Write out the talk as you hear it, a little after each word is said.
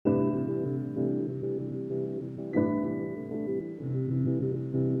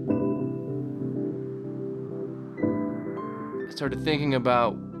started thinking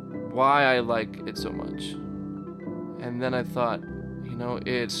about why I like it so much. And then I thought,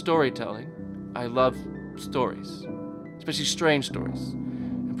 it's storytelling. I love stories, especially strange stories.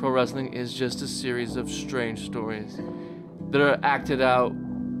 And pro wrestling is just a series of strange stories that are acted out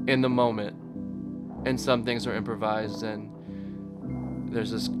in the moment. And some things are improvised, and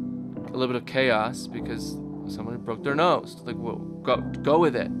there's a little bit of chaos because someone broke their nose. Like, well, go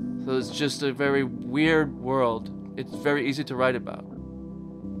with it. So it's just a very weird world. It's very easy to write about.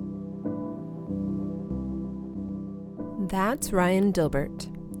 That's Ryan Dilbert.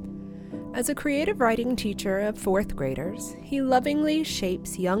 As a creative writing teacher of fourth graders, he lovingly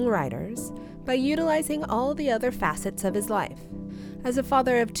shapes young writers by utilizing all the other facets of his life. As a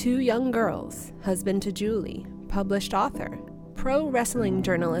father of 2 young girls, husband to Julie, published author, pro wrestling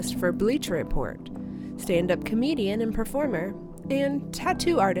journalist for Bleacher Report, stand-up comedian and performer, and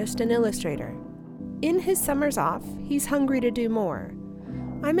tattoo artist and illustrator. In his summers off, he's hungry to do more.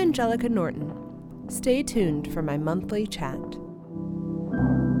 I'm Angelica Norton. Stay tuned for my monthly chat.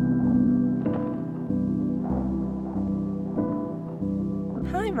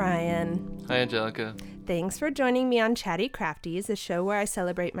 Hi, Ryan. Hi, Angelica. Thanks for joining me on Chatty Crafties, a show where I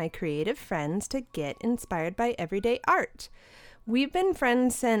celebrate my creative friends to get inspired by everyday art. We've been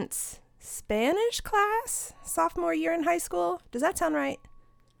friends since Spanish class, sophomore year in high school. Does that sound right?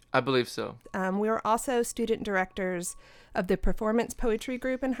 I believe so. We were also student directors of the performance poetry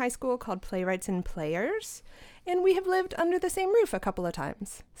group in high school called Playwrights and Players, and we have lived under the same roof a couple of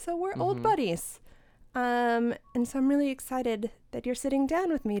times. So we're old buddies. And so I'm really excited that you're sitting down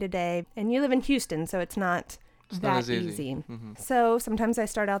with me today. And you live in Houston, so it's not that easy. Mm-hmm. So sometimes I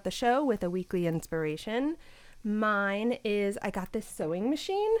start out the show with a weekly inspiration. Mine is, I got this sewing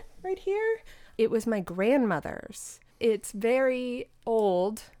machine right here. It was my grandmother's. It's very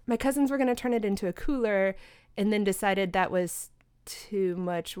old. My cousins were going to turn it into a cooler and then decided that was too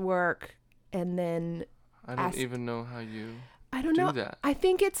much work. And then I don't even know how you I don't know. that. I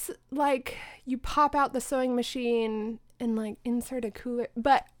think it's like you pop out the sewing machine and like insert a cooler.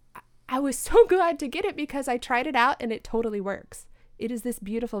 But I was so glad to get it because I tried it out and it totally works. It is this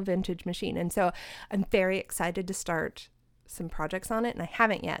beautiful vintage machine. And so I'm very excited to start some projects on it, and I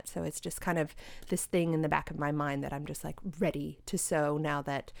haven't yet. So it's just kind of this thing in the back of my mind that I'm just like ready to sew now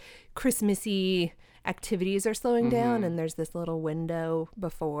that Christmassy activities are slowing down and there's this little window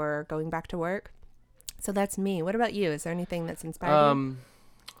before going back to work. So that's me. What about you? Is there anything that's inspired you?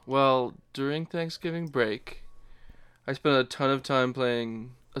 Well, during Thanksgiving break, I spent a ton of time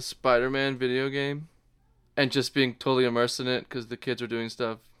playing a Spider-Man video game and just being totally immersed in it because the kids were doing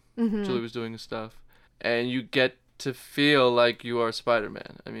stuff. Julie was doing stuff. And you get to feel like you are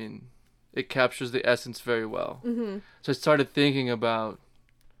Spider-Man. I mean, it captures the essence very well. So I started thinking about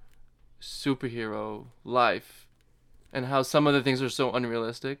superhero life and how some of the things are so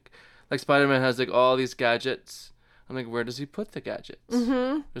unrealistic. Like Spider-Man has like all these gadgets. I'm like, where does he put the gadgets?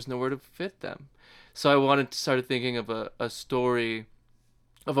 There's nowhere to fit them. So I wanted to start thinking of a story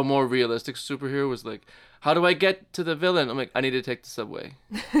of a more realistic superhero. Was like, how do I get to the villain? I'm like, I need to take the subway.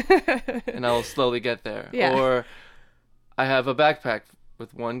 And I'll slowly get there. Yeah. Or I have a backpack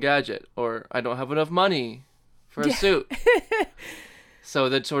with one gadget. Or I don't have enough money for a suit. So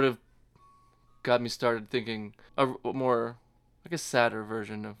that sort of got me started thinking a more, like a sadder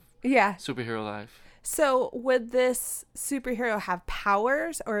version of superhero life. So would this superhero have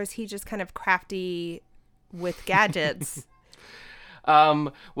powers, or is he just kind of crafty with gadgets?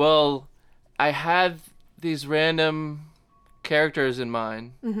 Well, I had these random characters in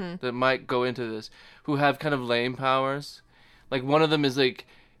mind that might go into this who have kind of lame powers. Like one of them is like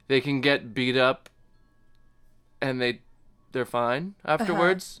they can get beat up and they're fine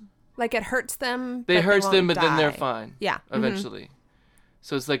afterwards. Like it hurts them. They hurts them, but die. then they're fine. Yeah. Eventually.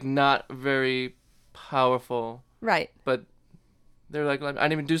 So it's like not very powerful. Right. But they're like, I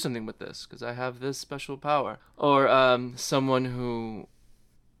didn't even do something with this because I have this special power. Or someone who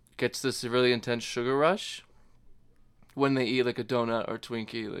gets this really intense sugar rush when they eat like a donut or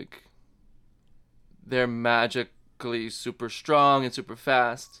Twinkie. Like they're magically super strong and super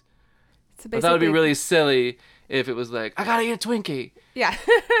fast. So but that would be really silly if it was like, I gotta eat a Twinkie. Yeah.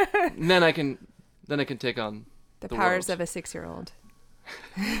 And then I can take on the powers world. of a 6-year-old.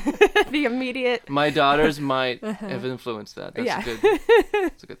 The immediate. My daughters might have influenced that.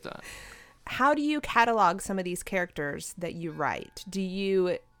 That's a good thought. How do you catalog some of these characters that you write? Do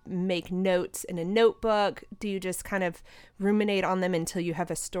you make notes in a notebook? Do you just kind of ruminate on them until you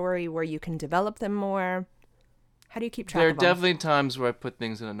have a story where you can develop them more? How do you keep track of them? There are definitely times where I put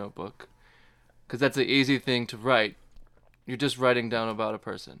things in a notebook because that's an easy thing to write. You're just writing down about a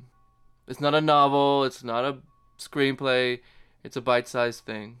person. It's not a novel. It's not a screenplay. It's a bite-sized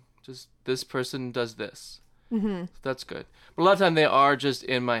thing. Just this person does this. Mm-hmm. So that's good. But a lot of time they are just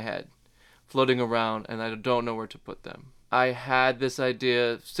in my head, floating around, and I don't know where to put them. I had this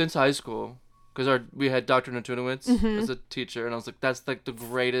idea since high school, because we had Dr. Natunowitz as a teacher, and I was like, that's like the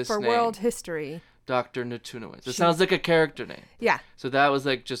greatest For name. world history. Dr. Natunowitz. It sounds like a character name. Yeah. So that was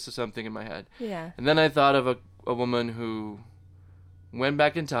like just something in my head. Yeah. And then I thought of a woman who went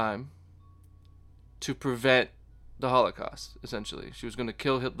back in time to prevent the Holocaust, essentially. She was going to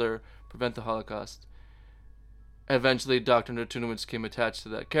kill Hitler, prevent the Holocaust. Eventually, Dr. Natunowitz came attached to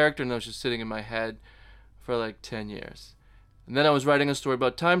that character, and that was just sitting in my head for like 10 years. And then I was writing a story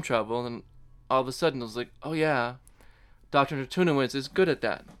about time travel, and all of a sudden I was like, oh yeah, Dr. Natunowitz is good at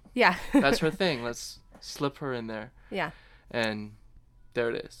that. Yeah. That's her thing. Let's slip her in there. Yeah. And there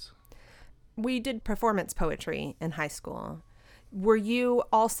it is. We did performance poetry in high school. Were you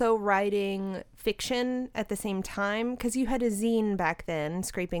also writing fiction at the same time? Because you had a zine back then,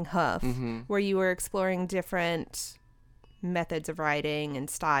 Scraping Hoof, where you were exploring different methods of writing and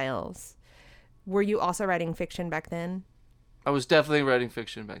styles. Were you also writing fiction back then? I was definitely writing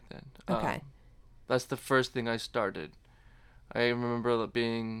fiction back then. Okay. That's the first thing I started. I remember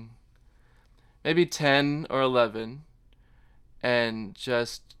being maybe 10 or 11 and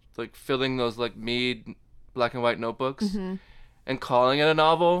just like filling those like Mead black and white notebooks and calling it a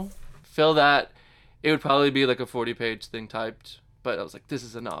novel. Fill that. It would probably be like a 40-page thing typed, but I was like, this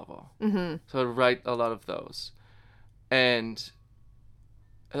is a novel. So I'd write a lot of those. And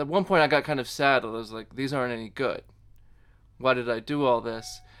at one point I got kind of sad. I was like, these aren't any good. Why did I do all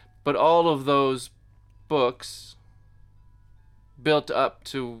this? But all of those books built up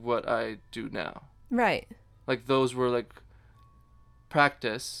to what I do now. Right. Like those were like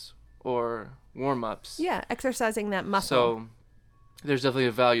practice or warm-ups. Yeah, exercising that muscle. So there's definitely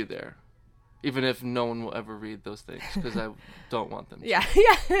a value there, even if no one will ever read those things because I don't want them to. Yeah,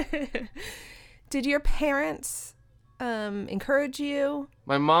 yeah. Did your parents encourage you?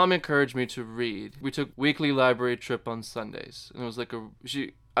 My mom encouraged me to read. We took weekly library trip on Sundays, and it was like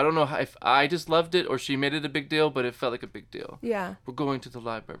I don't know if I just loved it or she made it a big deal, but it felt like a big deal. Yeah. We're going to the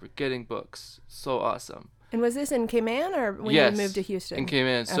library. We're getting books. So awesome. And was this in Cayman or when Yes, you moved to Houston? in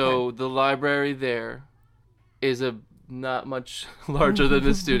Cayman. Okay. So the library there is not much larger than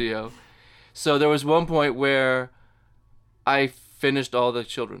the studio. So there was one point where I finished all the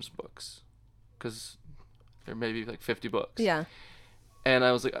children's books because there may be like 50 books. Yeah. And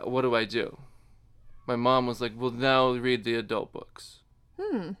I was like, what do I do? My mom was like, well, now read the adult books.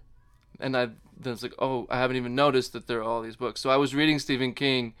 And then I was like, oh, I haven't even noticed that there are all these books. So I was reading Stephen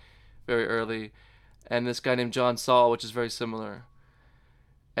King very early, and this guy named John Saul, which is very similar.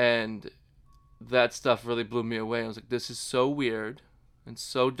 And that stuff really blew me away. I was like, this is so weird and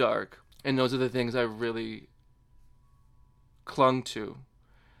so dark. And those are the things I really clung to.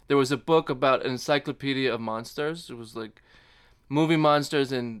 There was a book about an encyclopedia of monsters. It was like movie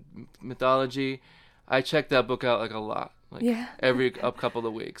monsters and mythology. I checked that book out like a lot. Like every couple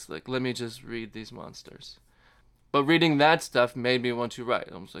of weeks. Like, let me just read these monsters. But reading that stuff made me want to write.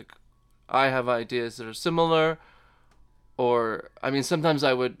 I was like, I have ideas that are similar. Or, I mean, sometimes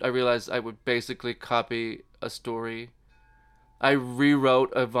I realized I would basically copy a story. I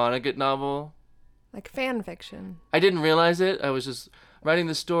rewrote a Vonnegut novel. Like fan fiction. I didn't realize it. I was just writing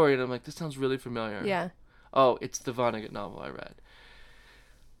the story and I'm like, this sounds really familiar. Yeah. Oh, it's the Vonnegut novel I read.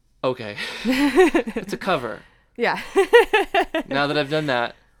 Okay. It's a cover. Yeah. Now that I've done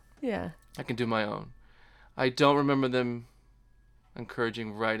that, yeah, I can do my own. I don't remember them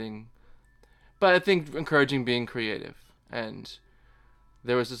encouraging writing, but I think encouraging being creative. And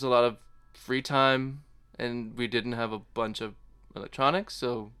there was just a lot of free time, and we didn't have a bunch of electronics,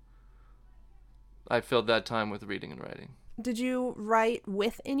 so I filled that time with reading and writing. Did you write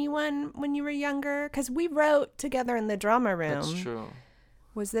with anyone when you were younger? Because we wrote together in the drama room. That's true.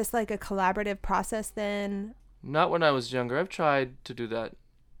 Was this like a collaborative process then? Not when I was younger. I've tried to do that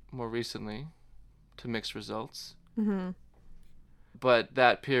more recently to mixed results. But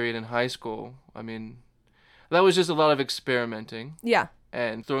that period in high school, I mean, that was just a lot of experimenting. Yeah.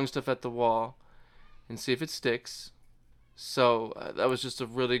 And throwing stuff at the wall and see if it sticks. So that was just a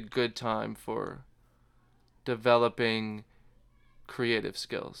really good time for developing creative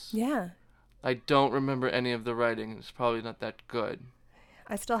skills. Yeah. I don't remember any of the writing. It's probably not that good.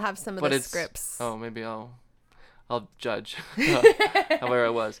 I still have some of the scripts. Oh, maybe I'll judge where I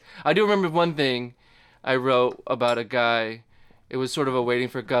was. I do remember one thing I wrote about a guy. It was sort of a Waiting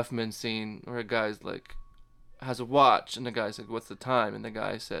for Guffman scene where a guy's like, has a watch, and the guy's like, what's the time? And the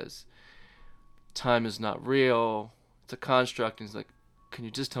guy says, time is not real. It's a construct. And he's like, can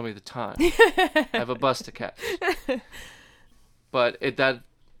you just tell me the time? I have a bus to catch. but that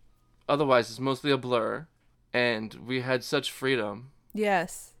otherwise is mostly a blur, and we had such freedom.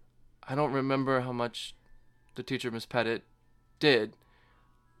 Yes. I don't remember how much the teacher, Miss Pettit, did,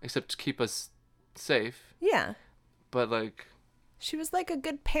 except to keep us safe. Yeah. But like, she was like a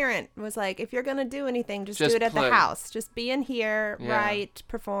good parent. Was like, if you're gonna do anything, just do Just it at play. the house. Just be in here, Yeah. write,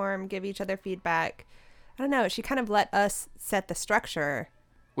 perform, give each other feedback. I don't know. She kind of let us set the structure.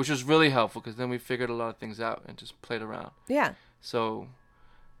 which was really helpful because then we figured a lot of things out and just played around. Yeah. So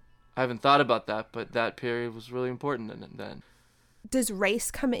I haven't thought about that, but that period was really important then. Does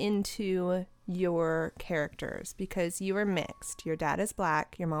race come into your characters? Because you are mixed. Your dad is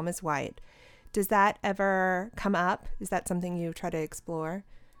black, your mom is white. Does that ever come up? Is that something you try to explore?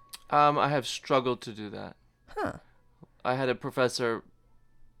 I have struggled to do that. Huh. I had a professor,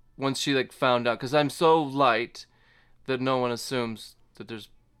 once she like found out, because I'm so light that no one assumes that there's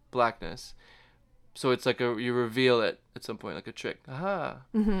blackness. So it's like you reveal it at some point, like a trick. Aha.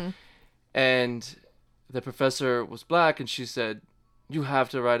 Mm-hmm. And the professor was black, and she said, "You have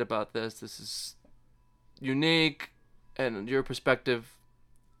to write about this. This is unique, and your perspective."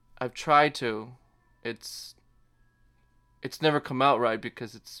 I've tried to. It's never come out right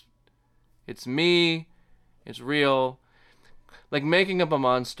because it's me. It's real. Like making up a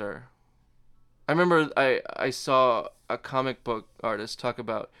monster. I remember I saw a comic book artist talk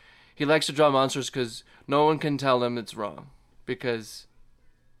about he likes to draw monsters because no one can tell him it's wrong because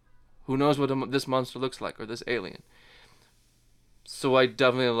who knows what this monster looks like or this alien. So I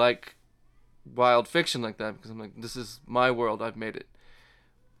definitely like wild fiction like that because I'm like, this is my world. I've made it.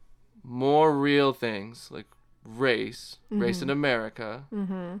 More real things like race in America.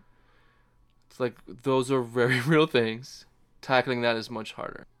 Mm-hmm. It's like those are very real things. Tackling that is much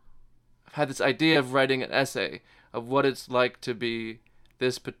harder. I've had this idea of writing an essay of what it's like to be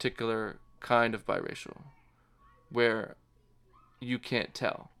this particular kind of biracial, where you can't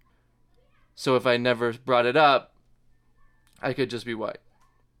tell. So if I never brought it up, I could just be white.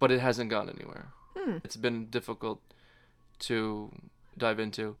 But it hasn't gone anywhere. It's been difficult to dive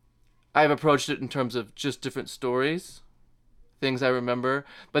into. I've approached it in terms of just different stories, things I remember,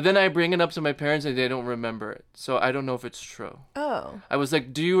 but then I bring it up to my parents and they don't remember it. So I don't know if it's true. Oh. I was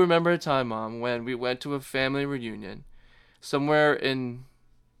like, do you remember a time, Mom, when we went to a family reunion somewhere in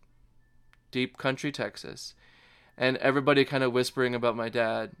deep country Texas and everybody kind of whispering about my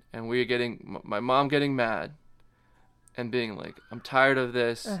dad and my mom getting mad and being like, I'm tired of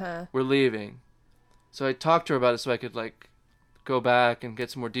this. Uh-huh. We're leaving. So I talked to her about it so I could like go back and get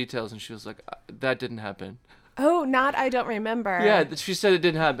some more details, and she was like, that didn't happen. Oh, I don't remember. Yeah, she said it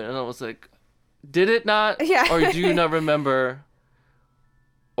didn't happen, and I was like, did it not? Yeah. Or do you not remember?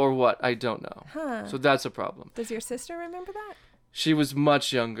 Or what? I don't know. Huh. So that's a problem. Does your sister remember that? She was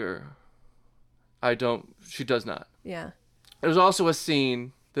much younger. She does not. Yeah. There's also a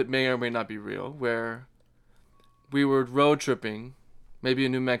scene that may or may not be real where we were road tripping, maybe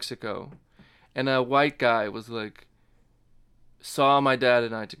in New Mexico, and a white guy was like, saw my dad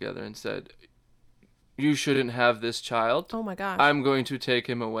and I together and said, you shouldn't have this child. Oh my gosh. I'm going to take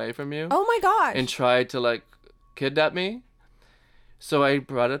him away from you. Oh my gosh. And tried to like kidnap me. So I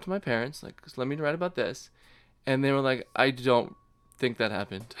brought it up to my parents, like, let me write about this. And they were like, I don't think that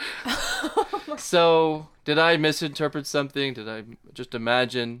happened. So did I misinterpret something? Did I just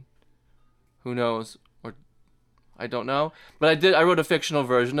imagine? Who knows? Or I don't know. But I wrote a fictional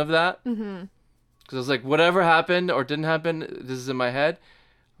version of that. Mm-hmm. Because I was like, whatever happened or didn't happen, this is in my head.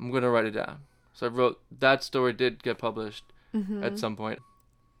 I'm going to write it down. So I wrote, that story did get published at some point.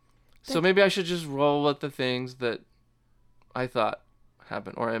 So maybe I should just roll with the things that I thought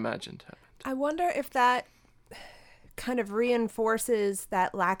happened or I imagined happened. I wonder if that kind of reinforces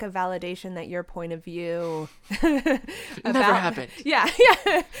that lack of validation that your point of view Never happened. Yeah.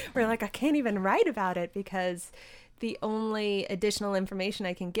 We're like, I can't even write about it because the only additional information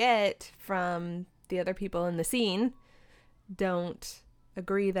I can get from the other people in the scene don't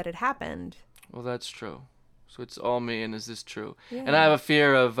agree that it happened. Well, that's true. So it's all me, and is this true? Yeah. And I have a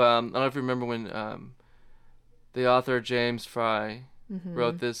fear of, I don't know if you remember when the author James Fry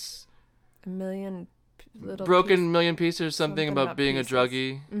wrote this A million little Million Pieces or something about being pieces. a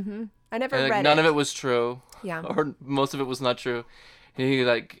druggie. Mm-hmm. I never And like, read none it. of it was true. Yeah. Or most of it was not true. And he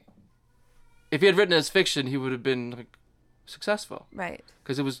like, if he had written it as fiction, he would have been like successful Right.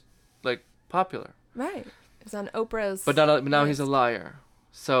 because it was like popular. Right. It was on Oprah's. But now he's a list. liar.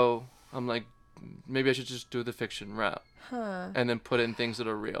 So I'm like, maybe I should just do the fiction route and then put in things that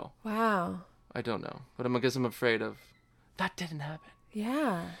are real. Wow. I don't know, but I guess I'm afraid of that didn't happen.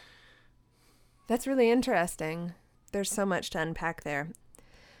 Yeah. That's really interesting. There's so much to unpack there.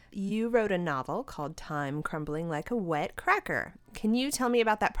 You wrote a novel called Time Crumbling Like a Wet Cracker. Can you tell me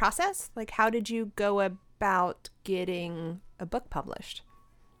about that process? Like, how did you go about getting a book published?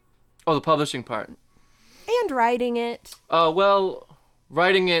 Oh, the publishing part. And writing it. Well,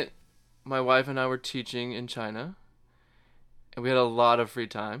 writing it, my wife and I were teaching in China, and we had a lot of free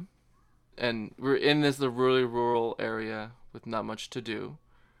time. And we're in the really rural area with not much to do.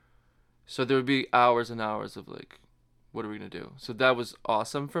 So there would be hours and hours of like, what are we going to do? So that was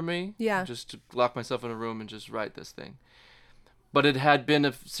awesome for me. Yeah. Just to lock myself in a room and just write this thing. But it had been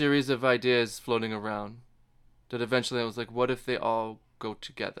a series of ideas floating around that eventually I was like, what if they all go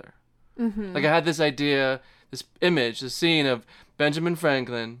together? Mm-hmm. Like I had this idea, this image, this scene of Benjamin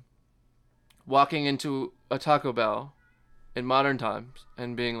Franklin walking into a Taco Bell in modern times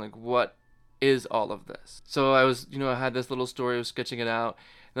and being like, what is all of this? So I was, I had this little story, I was sketching it out.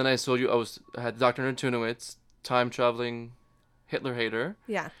 And then I had Dr. Antunowitz, time-traveling Hitler hater.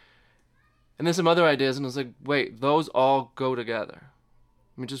 Yeah. And then some other ideas, and I was like, wait, those all go together.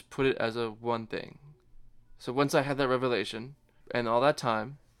 Let me just put it as a one thing. So once I had that revelation, and all that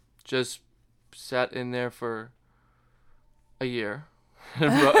time, just sat in there for a year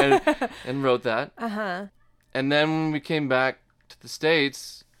and wrote that. Uh-huh. And then when we came back to the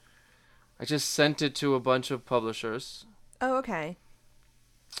States, I just sent it to a bunch of publishers. Oh, okay.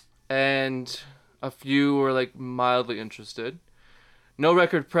 And a few were like mildly interested. No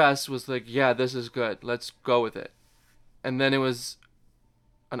Record Press was like, yeah, this is good. Let's go with it. And then it was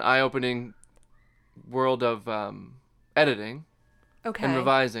an eye-opening world of editing and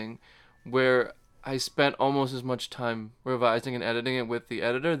revising, where I spent almost as much time revising and editing it with the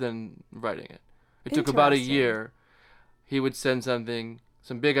editor than writing it. It took about a year. He would send something,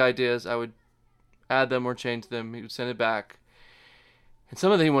 some big ideas. I would add them or change them. He would send it back. And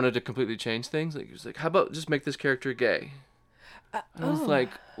some of them he wanted to completely change things. Like he was like, how about just make this character gay? And I was like,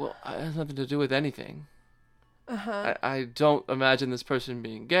 well, it has nothing to do with anything. Uh-huh. I don't imagine this person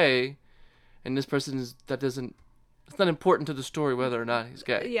being gay. And this person it's not important to the story whether or not he's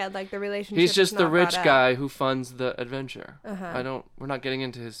gay. Yeah, like the relationship. He's just is the not rich brought guy up. who funds the adventure. Uh-huh. We're not getting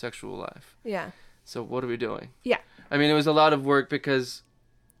into his sexual life. Yeah. So what are we doing? Yeah. I mean, it was a lot of work because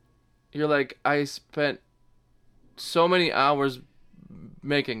you're like, I spent so many hours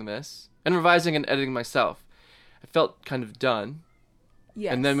making this and revising and editing myself. I felt kind of done.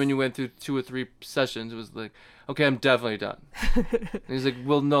 Yes. And then when you went through 2 or 3 sessions, it was like, okay, I'm definitely done. And he's like,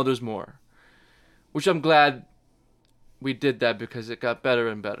 well, no, there's more. Which I'm glad we did that because it got better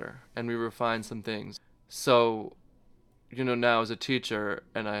and better and we refined some things. So, now as a teacher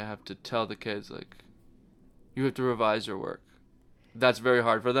and I have to tell the kids, like, you have to revise your work. That's very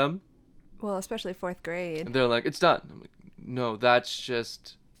hard for them. Well, especially 4th grade. And they're like, it's done. I'm like, no, that's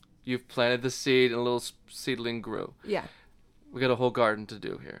just, you've planted the seed and a little seedling grew. Yeah. We got a whole garden to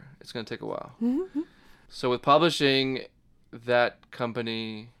do here. It's going to take a while. Mm-hmm. So with publishing, that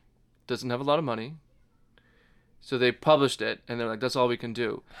company doesn't have a lot of money. So they published it, and they're like, that's all we can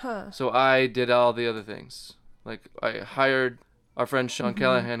do. Huh. So I did all the other things. Like, I hired our friend Sean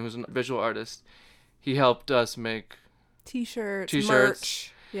Callahan, who's a visual artist. He helped us make T-shirts, T-shirts.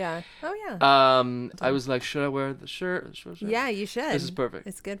 merch. Yeah. Oh, yeah. I was like, should I wear the shirt? Yeah, you should. This is perfect.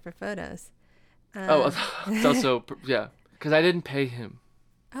 It's good for photos. It's also, yeah. Because I didn't pay him.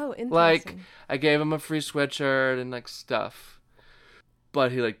 Oh, interesting. Like, I gave him a free sweatshirt and, like, stuff.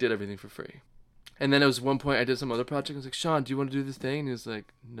 But he, like, did everything for free. And then there was one point I did some other project. I was like, Sean, do you want to do this thing? And he was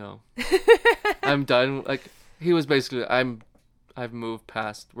like, no. I'm done. Like, he was basically, I've moved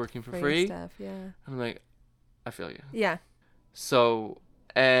past working for free. Stuff, yeah. I'm like, I feel you. Yeah. So,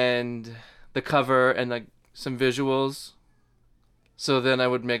 and the cover and, like, some visuals. So then I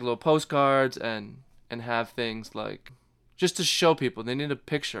would make little postcards and have things like, just to show people. They need a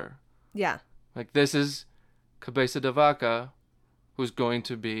picture. Yeah. Like, this is Cabeza de Vaca, who's going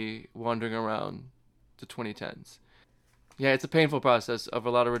to be wandering around the 2010s. Yeah, it's a painful process of a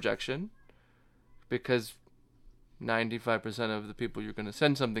lot of rejection because 95% of the people you're going to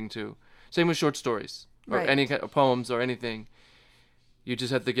send something to, same with short stories or Right. any kind of poems or anything, you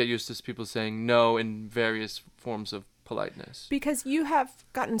just have to get used to people saying no in various forms of politeness. Because you have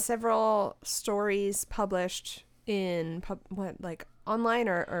gotten several stories published in like online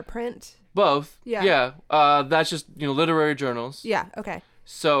or print? Both. Yeah. Yeah. That's just, literary journals. Yeah, okay.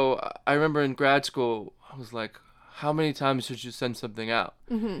 So I remember in grad school, I was like, how many times should you send something out?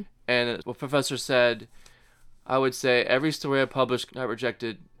 Mm-hmm. And a professor said, I would say every story I published got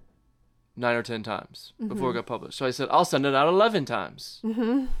rejected 9 or 10 times before it got published. So I said, I'll send it out 11 times.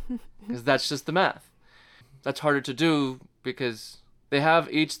 Because that's just the math. That's harder to do because they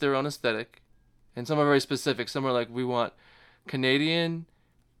have each their own aesthetic. And some are very specific. Some are like, we want Canadian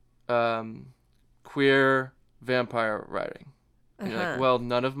queer vampire writing. And you're like, well,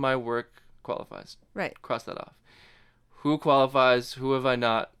 none of my work qualifies. Right. Cross that off. Who qualifies? Who have I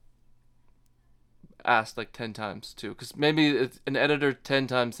not asked like 10 times to? Because maybe an editor 10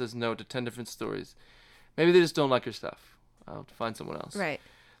 times says no to 10 different stories. Maybe they just don't like your stuff. I'll have to find someone else. Right.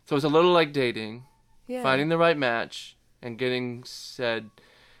 So it's a little like dating, Yeah. finding the right match and getting said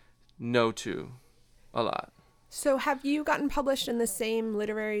no to a lot. So have you gotten published in the same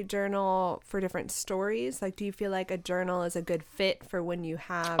literary journal for different stories? Like, do you feel like a journal is a good fit for when you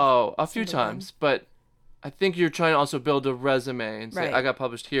have... Oh, a few something times, but I think you're trying to also build a resume and say, Right. I got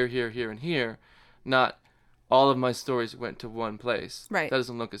published here, here, here, and here. Not all of my stories went to one place. Right. That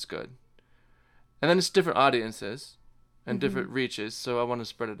doesn't look as good. And then it's different audiences and different reaches, so I want to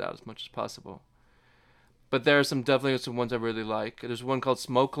spread it out as much as possible. But there are definitely some ones I really like. There's one called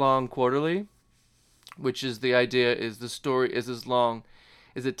Smoke Long Quarterly, which is the idea is the story is as long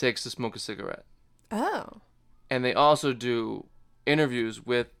as it takes to smoke a cigarette. Oh. And they also do interviews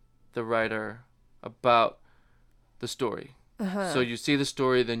with the writer about the story. So you see the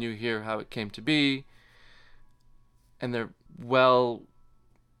story, then you hear how it came to be, and they're well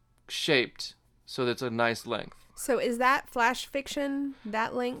shaped so that it's a nice length. So is that flash fiction,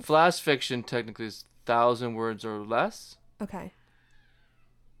 that length? Flash fiction technically is 1,000 words or less. Okay.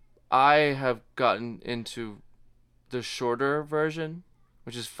 I have gotten into the shorter version,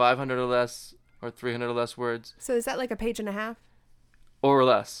 which is 500 or less or 300 or less words. So is that like a page and a half? Or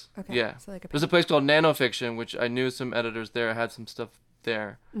less. Okay. Yeah. So like a There's a place called Nanofiction, which I knew some editors there. I had some stuff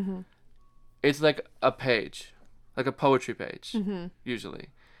there. Mm-hmm. It's like a page, like a poetry page, usually.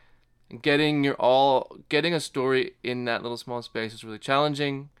 And getting a story in that little small space is really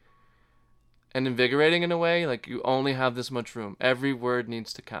challenging and invigorating in a way. Like, you only have this much room. Every word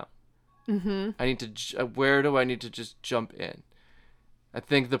needs to count. I need to. Where do I need to just jump in? I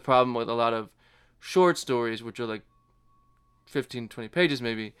think the problem with a lot of short stories, which are like 15, 20 pages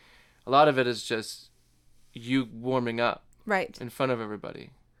maybe, a lot of it is just you warming up Right. in front of everybody.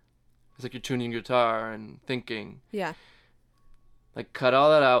 It's like you're tuning your guitar and thinking. Yeah. Like, cut all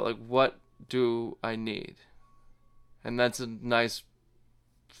that out. Like, what do I need? And that's a nice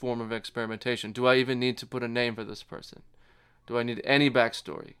form of experimentation. Do I even need to put a name for this person? Do I need any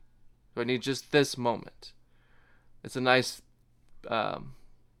backstory? Do I need just this moment? It's a nice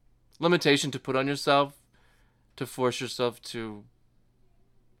limitation to put on yourself, to force yourself to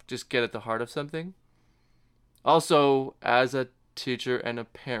just get at the heart of something. Also, as a teacher and a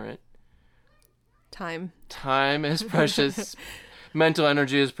parent, Time is precious. Mental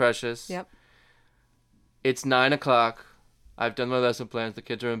energy is precious. Yep. It's 9:00. I've done my lesson plans. The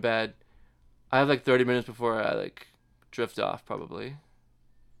kids are in bed. I have like 30 minutes before I like drift off, probably.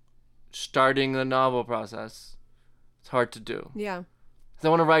 Starting the novel process, it's hard to do. Yeah. 'Cause I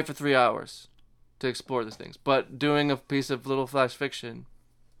want to write for 3 hours to explore these things. But doing a piece of little flash fiction,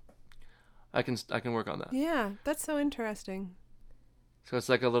 I can work on that. Yeah. That's so interesting. So it's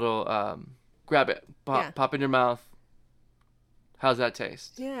like a little grab it, pop in your mouth. How's that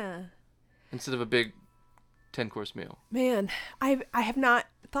taste? Yeah. Instead of a big 10-course meal. Man, I have not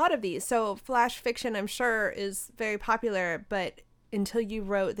thought of these. So flash fiction, I'm sure, is very popular, but until you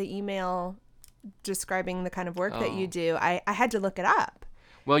wrote the email describing the kind of work that you do, I had to look it up.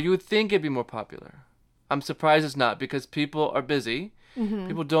 Well, you would think it'd be more popular. I'm surprised it's not, because people are busy.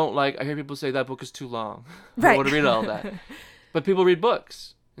 People don't like, I hear people say that book is too long. I don't want to read all that. But people read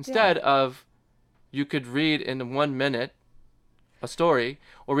books. Instead of, you could read in 1 minute a story,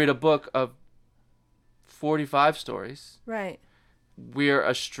 or read a book of 45 stories. Right. We're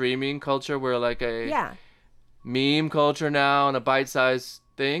a streaming culture. We're like a Yeah. meme culture now, and a bite-sized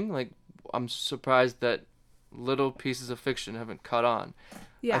thing. Like, I'm surprised that little pieces of fiction haven't caught on.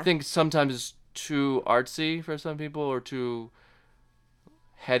 Yeah. I think sometimes it's too artsy for some people, or too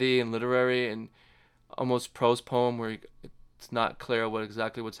heady and literary, and almost prose poem where it's not clear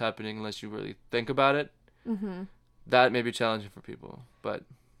exactly what's happening unless you really think about it. That may be challenging for people, but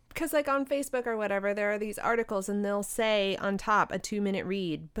Because like on Facebook or whatever, there are these articles and they'll say on top, a 2-minute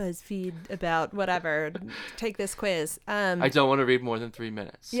read, BuzzFeed about whatever, take this quiz. I don't want to read more than 3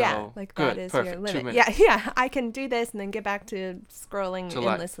 minutes. Yeah, So, like good, that is perfect, your 2 limit. minutes. Yeah, I can do this and then get back to scrolling To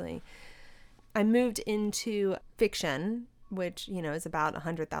life. endlessly. I moved into fiction, which, is about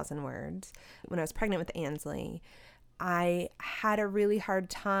 100,000 words. When I was pregnant with Ansley, I had a really hard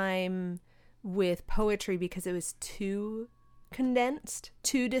time with poetry because it was too condensed,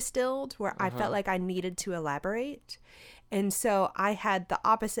 too distilled, where I felt like I needed to elaborate. And so I had the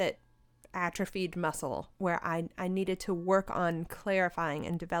opposite atrophied muscle, where I needed to work on clarifying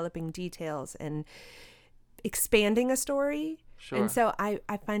and developing details and expanding a story. Sure. And so I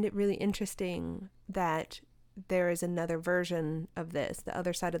find it really interesting that there is another version of this, the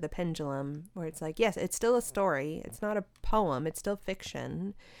other side of the pendulum, where it's like, yes, it's still a story. It's not a poem. It's still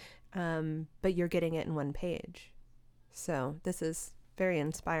fiction. But you're getting it in one page. So this is very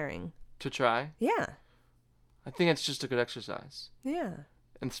inspiring. To try. Yeah. I think it's just a good exercise. Yeah.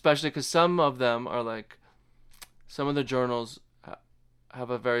 And especially because some of them are like, some of the journals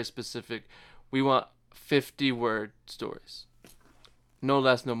have a very specific, we want 50-word stories. No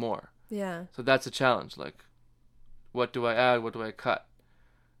less, no more. Yeah. So that's a challenge. Like, what do I add? What do I cut?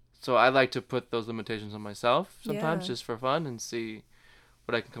 So I like to put those limitations on myself sometimes just for fun and see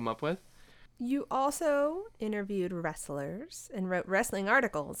what I can come up with. You also interviewed wrestlers and wrote wrestling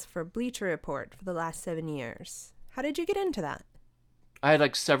articles for Bleacher Report for the last 7 years. How did you get into that? I had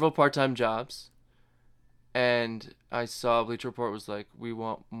like several part-time jobs, and I saw Bleacher Report was like, we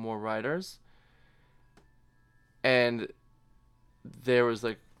want more writers. And there was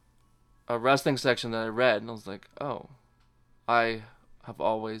like a wrestling section that I read, and I was like, oh, I have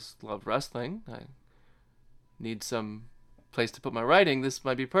always loved wrestling. I need some place to put my writing. This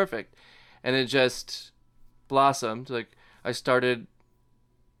might be perfect. And it just blossomed. Like, I started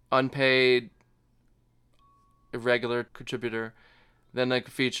unpaid, irregular contributor, then like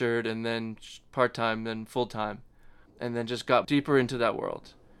featured, and then part-time, then full-time, and then just got deeper into that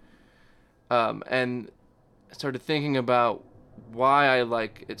world. And I started thinking about why I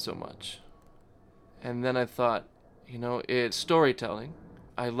like it so much. And then I thought, it's storytelling.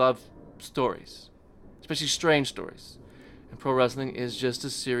 I love stories, especially strange stories. And pro wrestling is just a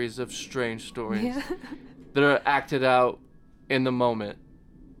series of strange stories that are acted out in the moment.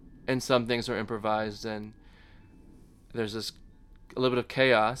 And some things are improvised, and there's a little bit of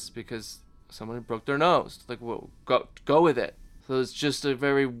chaos because someone broke their nose. Like, well, go with it. So it's just a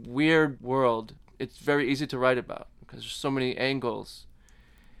very weird world. It's very easy to write about because there's so many angles.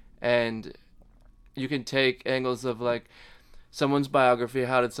 And you can take angles of like someone's biography.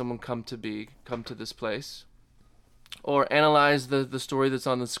 How did someone come to this place? Or analyze the story that's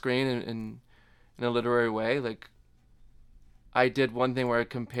on the screen in a literary way. Like, I did one thing where I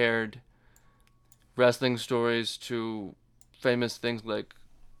compared wrestling stories to famous things like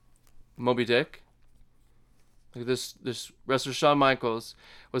Moby Dick. Like this wrestler Shawn Michaels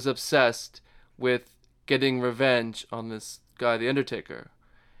was obsessed with getting revenge on this guy, The Undertaker.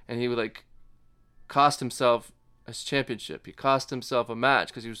 And he would like cost himself a championship. He cost himself a match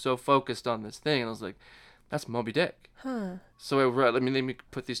because he was so focused on this thing. And I was like, that's Moby Dick. Huh. So let me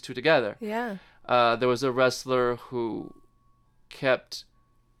put these two together. Yeah. There was a wrestler who kept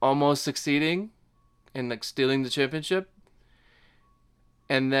almost succeeding in like stealing the championship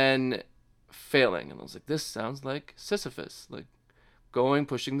and then failing. And I was like, this sounds like Sisyphus. Like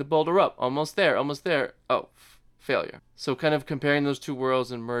pushing the boulder up. Almost there. Oh, failure. So kind of comparing those two worlds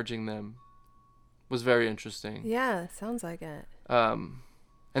and merging them was very interesting. Yeah, sounds like it.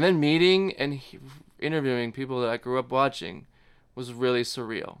 And then meeting and interviewing people that I grew up watching was really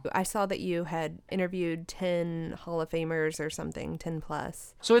surreal. I saw that you had interviewed 10 Hall of Famers or something, 10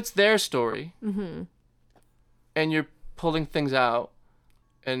 plus. So it's their story. Mm-hmm. And you're pulling things out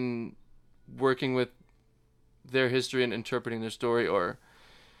and working with their history and interpreting their story, or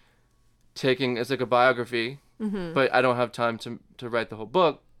it's like a biography. Mm-hmm. But I don't have time to write the whole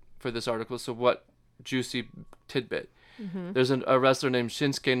book for this article. So what juicy tidbit. Mm-hmm. There's a wrestler named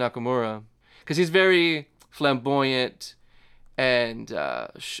Shinsuke Nakamura, because he's very flamboyant and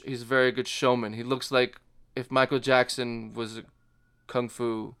he's a very good showman. He looks like if Michael Jackson was a kung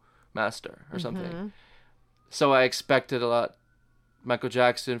fu master or something. Mm-hmm. So I expected a lot Michael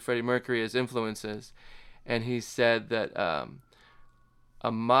Jackson, Freddie Mercury as influences, and he said that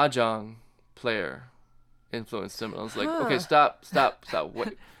a mahjong player influenced him. And I was like, okay, stop,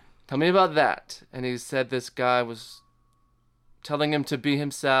 wait. Tell me about that. And he said this guy was telling him to be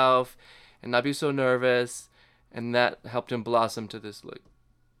himself and not be so nervous, and that helped him blossom to this like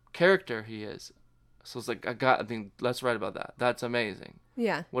character he is. So it's like, let's write about that. That's amazing.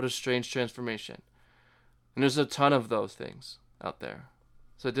 Yeah. What a strange transformation. And there's a ton of those things out there.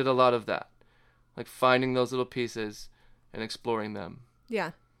 So I did a lot of that, like finding those little pieces and exploring them.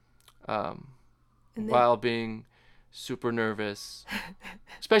 Yeah. While being super nervous,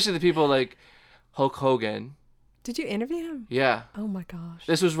 especially the people like Hulk Hogan. Did you interview him? Yeah. Oh my gosh.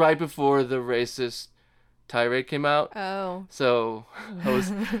 This was right before the racist tirade came out. Oh. So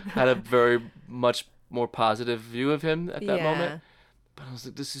had a very much more positive view of him at that moment. But I was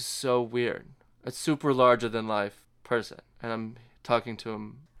like, this is so weird. A super larger than life person, and I'm talking to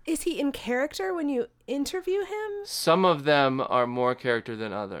him. Is he in character when you interview him? Some of them are more character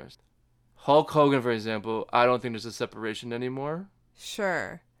than others. Hulk Hogan, for example, I don't think there's a separation anymore.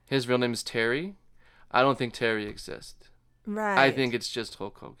 Sure. His real name is Terry. I don't think Terry exists. Right. I think it's just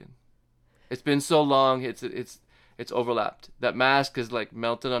Hulk Hogan. It's been so long, it's overlapped. That mask is like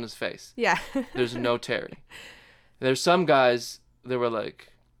melted on his face. Yeah. There's no Terry. There's some guys that were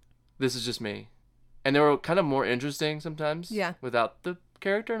like, this is just me. And they were kind of more interesting sometimes. Yeah. Without the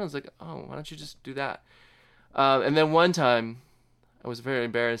character. And I was like, oh, why don't you just do that? And then one time, it was very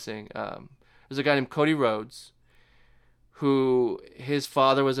embarrassing. There's a guy named Cody Rhodes, who his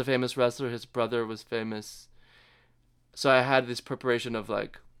father was a famous wrestler. His brother was famous. So I had this preparation of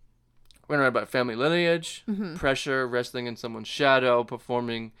like, we're going to write about family lineage, pressure, wrestling in someone's shadow,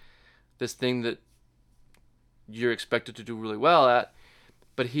 performing this thing that you're expected to do really well at.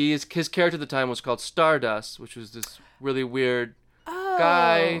 But his character at the time was called Stardust, which was this really weird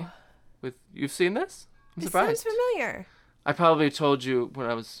guy with... You've seen this? I'm surprised. It sounds familiar. I probably told you when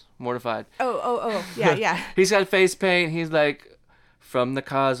I was mortified. Oh. Yeah. He's got face paint. He's like, from the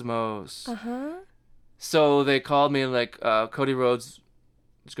cosmos. Uh-huh. So they called me and like, Cody Rhodes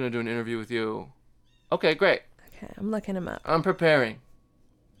is going to do an interview with you. Okay, great. Okay, I'm looking him up. I'm preparing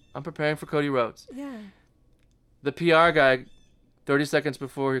for Cody Rhodes. Yeah. The PR guy, 30 seconds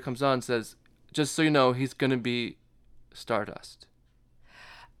before he comes on, says, just so you know, he's going to be Stardust.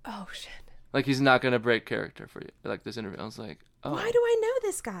 Oh, shit. Like, he's not going to break character for you, like this interview. I was like, oh. Why do I know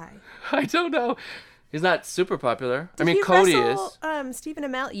this guy? I don't know. He's not super popular. Did he Cody wrestle, is. Stephen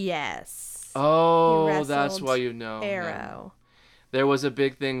Amell? Yes. Oh, that's why you know. Arrow. There was a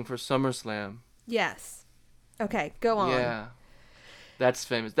big thing for SummerSlam. Yes. Okay, go on. Yeah. That's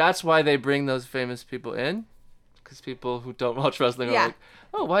famous. That's why they bring those famous people in. Because people who don't watch wrestling are like,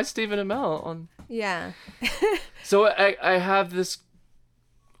 oh, why is Stephen Amell on? Yeah. So I have this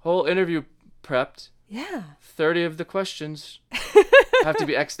whole interview prepped. Yeah. 30 of the questions have to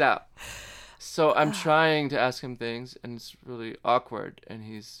be X'd out. So I'm trying to ask him things, and it's really awkward. And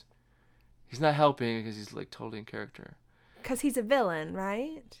he's not helping because he's like totally in character. Because he's a villain,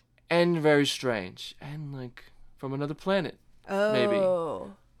 right? And very strange. And like from another planet. Oh. Maybe.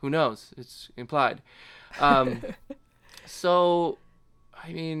 Who knows? It's implied. So,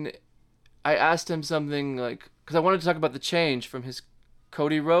 I mean, I asked him something like, because I wanted to talk about the change from his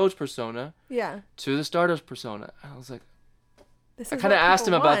Cody Rhodes persona to the Stardust persona. And I was like, I kind of asked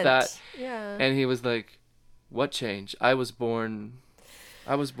him about that. Yeah. And he was like, what change? I was born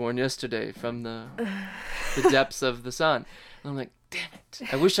yesterday from the depths of the sun. And I'm like, damn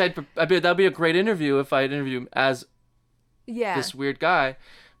it. I wish that'd be a great interview if I'd interview him as this weird guy,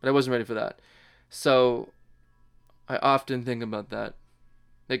 but I wasn't ready for that. So I often think about that.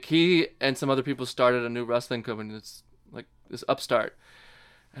 Like, he and some other people started a new wrestling company that's like this upstart.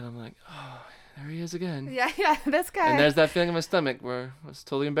 And I'm like, oh, there he is again. Yeah, this guy. And there's that feeling in my stomach where I was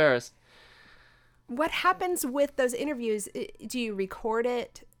totally embarrassed. What happens with those interviews? Do you record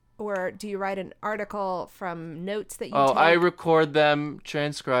it, or do you write an article from notes that you take? I record them,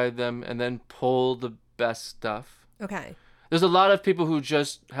 transcribe them, and then pull the best stuff. Okay. There's a lot of people who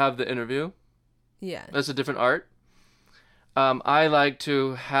just have the interview. Yeah. That's a different art. I like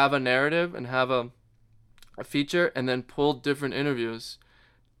to have a narrative and have a feature, and then pull different interviews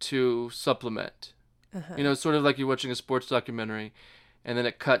to supplement. Uh-huh. You know, it's sort of like you're watching a sports documentary, and then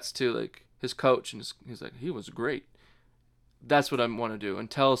it cuts to like his coach, and he's like, he was great. That's what I want to do, and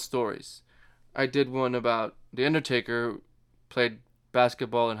tell stories. I did one about The Undertaker, played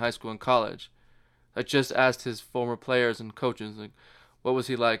basketball in high school and college. I just asked his former players and coaches, like, what was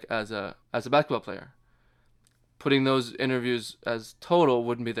he like as a basketball player? Putting those interviews as total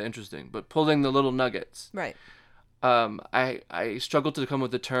wouldn't be that interesting, but pulling the little nuggets. Right. I struggled to come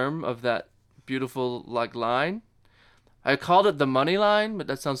with the term of that beautiful like line. I called it the money line, but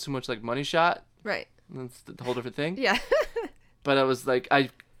that sounds too much like money shot. Right. That's the whole different thing. Yeah. But I was like,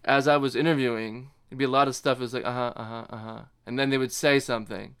 as I was interviewing, it'd be a lot of stuff. It was like, and then they would say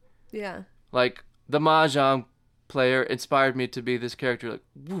something. Yeah. Like, the Mahjong player inspired me to be this character. Like,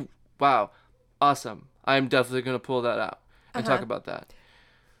 woo, wow, awesome. I'm definitely going to pull that out and talk about that.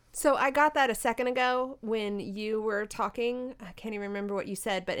 So I got that a second ago when you were talking. I can't even remember what you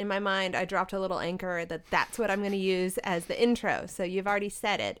said, but in my mind, I dropped a little anchor that's what I'm going to use as the intro. So you've already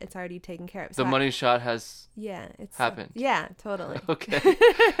said it. It's already taken care of. So the money shot has it's happened. Yeah, totally. Okay.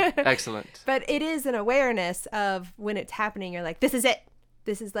 Excellent. But it is an awareness of when it's happening. You're like, this is it.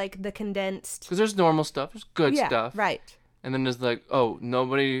 This is like the condensed. Because there's normal stuff. There's good stuff. Right. And then there's like, oh,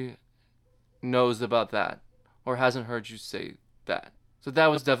 nobody knows about that or hasn't heard you say that. So that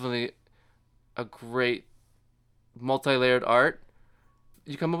was definitely a great multi-layered art.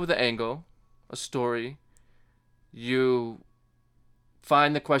 You come up with an angle, a story. You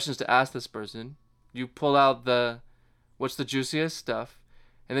find the questions to ask this person. You pull out what's the juiciest stuff,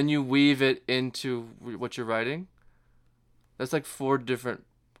 and then you weave it into what you're writing. That's like 4 different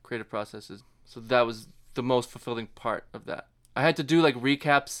creative processes. So that was the most fulfilling part of that. I had to do like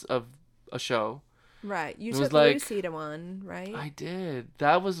recaps of a show. Right. You It was took like- Lucy to one, right? I did.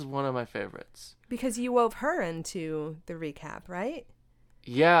 That was one of my favorites. Because you wove her into the recap, right?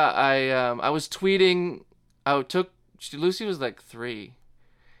 Yeah, I was tweeting. Lucy was like 3,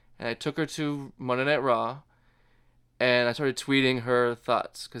 and I took her to Monday Night Raw, and I started tweeting her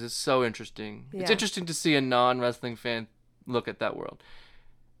thoughts because it's so interesting. It's Yeah. interesting to see a non-wrestling fan look at that world.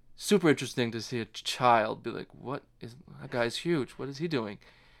 Super interesting to see a child be like, "What is that guy's huge? What is he doing?"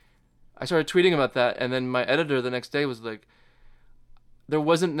 I started tweeting about that, and then my editor the next day was like, "There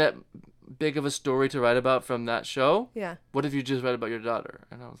wasn't that big of a story to write about from that show. Yeah. What if you just write about your daughter?"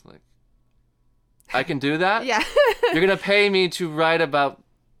 And I was like, I can do that? Yeah. You're going to pay me to write about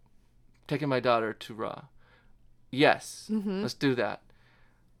taking my daughter to Raw. Yes, let's do that.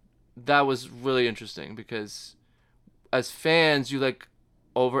 That was really interesting because as fans, you like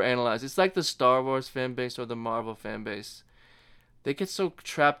overanalyze. It's like the Star Wars fan base or the Marvel fan base. They get so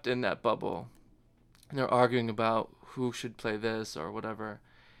trapped in that bubble and they're arguing about who should play this or whatever.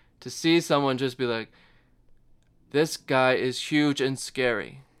 To see someone just be like, this guy is huge and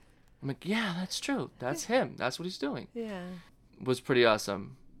scary. I'm like, yeah, that's true. That's him. That's what he's doing. Yeah. Was pretty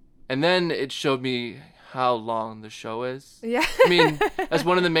awesome. And then it showed me how long the show is. Yeah. I mean, that's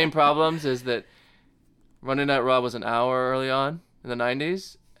one of the main problems is that Running Night Raw was an hour early on in the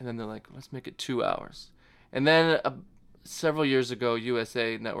 90s. And then they're like, let's make it 2 hours. And then several years ago,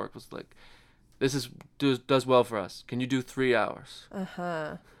 USA Network was like, this does well for us. Can you do 3 hours?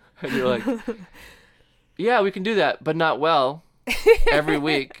 Uh-huh. And you're like, yeah, we can do that, but not well. Every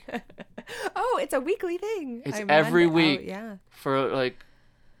week. Oh, it's a weekly thing. It's I every remember. week. Oh, yeah. For like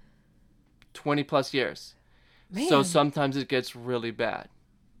 20 plus years. Man. So sometimes it gets really bad.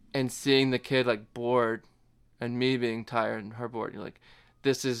 And seeing the kid like bored and me being tired and her bored, you're like,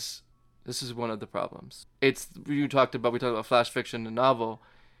 this is one of the problems. We talked about flash fiction and novel.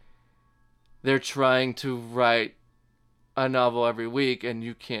 They're trying to write a novel every week and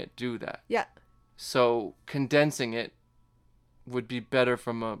you can't do that. Yeah. So condensing it would be better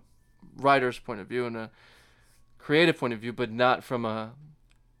from a writer's point of view and a creative point of view, but not from a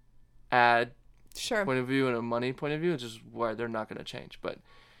ad Sure. point of view and a money point of view, which is why they're not going to change. But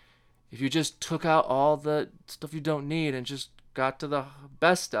if you just took out all the stuff you don't need and just got to the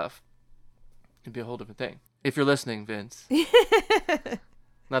best stuff, it'd be a whole different thing. If you're listening, Vince.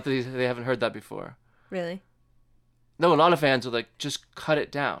 Not that they haven't heard that before. Really? No, a lot of fans are like, just cut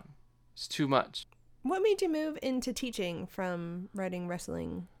it down. It's too much. What made you move into teaching from writing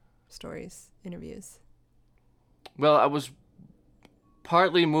wrestling stories, interviews? Well, I was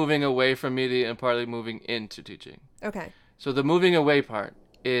partly moving away from media and partly moving into teaching. Okay. So the moving away part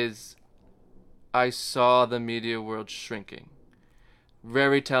is I saw the media world shrinking.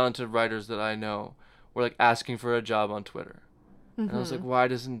 Very talented writers that I know were like asking for a job on Twitter. And I was like, why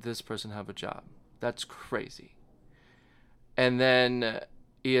doesn't this person have a job? That's crazy. And then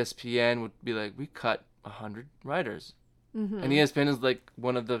ESPN would be like, we cut 100 writers. And ESPN is like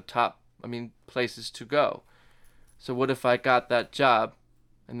one of the top, places to go. So what if I got that job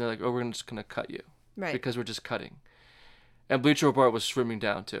and they're like, oh, we're just going to cut you. Right. Because we're just cutting. And Bleacher Report was swimming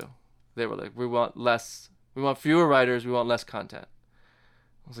down too. They were like, we want fewer writers, we want less content.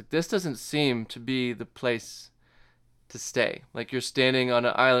 I was like, this doesn't seem to be the place to stay. Like you're standing on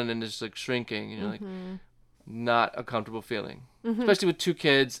an island and it's like shrinking and you're like, not a comfortable feeling. Especially with 2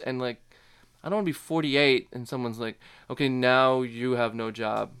 kids and like, I don't want to be 48 and someone's like, okay, now you have no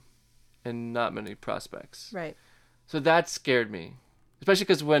job and not many prospects. Right. So that scared me. Especially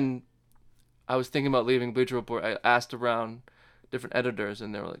because when I was thinking about leaving Bleacher Report, I asked around different editors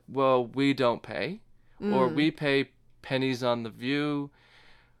and they were like, well, we don't pay. Or we pay pennies on the view.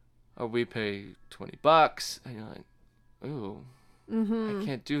 Or we pay $20. And you're like, ooh, I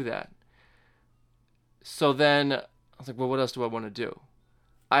can't do that. So then I was like, well, what else do I want to do?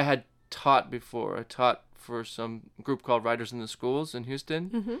 I had taught before. I taught for some group called Writers in the Schools in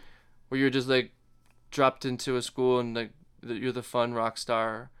Houston, where you're just like dropped into a school and like you're the fun rock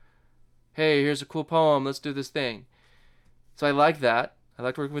star. Hey, here's a cool poem. Let's do this thing. So I like that. I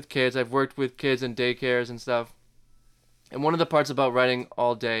like working with kids. I've worked with kids in daycares and stuff. And one of the parts about writing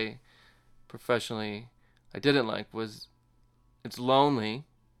all day professionally I didn't like was it's lonely.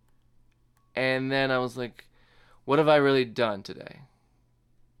 And then I was like, what have I really done today?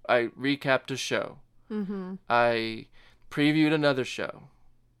 I recapped a show. I previewed another show.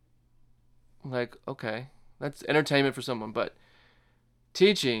 Like, okay, that's entertainment for someone, but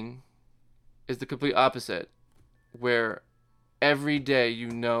Teaching is the complete opposite, where every day you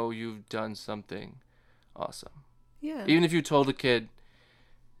know you've done something awesome. Yeah. Even if you told a kid,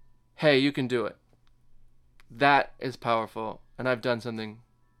 hey, you can do it. That is powerful, and I've done something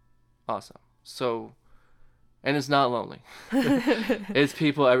awesome. So, and it's not lonely. It's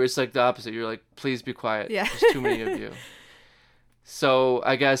people, it's like the opposite. You're like, please be quiet. Yeah. There's too many of you. So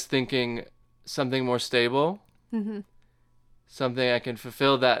I guess thinking something more stable, something I can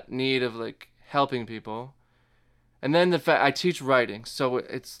fulfill that need of like helping people. And then the fact I teach writing, so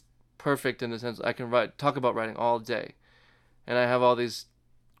it's perfect in the sense I can talk about writing all day. And I have all these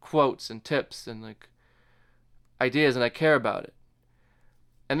quotes and tips and like ideas, and I care about it.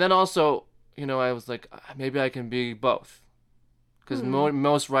 And then also, I was like, maybe I can be both. Because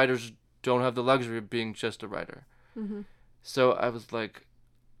most writers don't have the luxury of being just a writer. So I was like,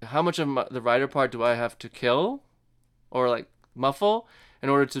 how much of the writer part do I have to kill or like muffle in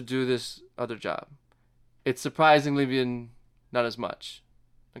order to do this other job? It's surprisingly been not as much.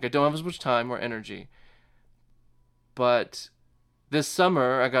 Like I don't have as much time or energy. But this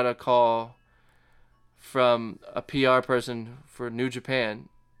summer I got a call from a PR person for New Japan,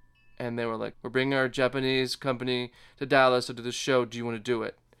 and they were like, we're bringing our Japanese company to Dallas to do this show. Do you want to do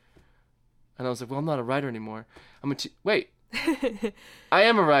it? And I was like, well, I'm not a writer anymore. Wait, I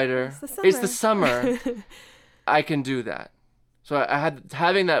am a writer. It's the summer. I can do that. So I had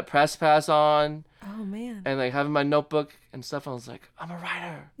having that press pass on. Oh, man. And like having my notebook and stuff. I was like, I'm a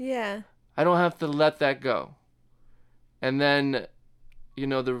writer. Yeah. I don't have to let that go. And then,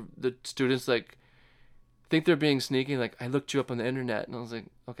 the students like think they're being sneaky. Like, I looked you up on the internet. And I was like,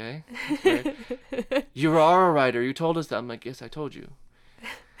 okay. You are a writer. You told us that. I'm like, yes, I told you.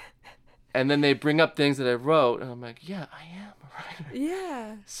 And then they bring up things that I wrote. And I'm like, yeah, I am a writer.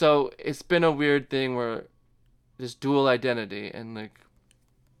 Yeah. So it's been a weird thing where this dual identity and like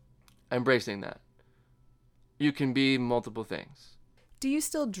embracing that. You can be multiple things. Do you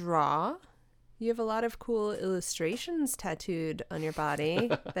still draw? You have a lot of cool illustrations tattooed on your body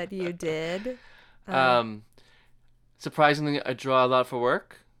that you did. Surprisingly, I draw a lot for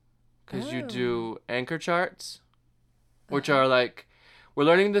work because you do anchor charts, which are like, we're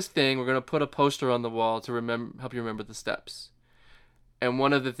learning this thing. We're going to put a poster on the wall to help you remember the steps. And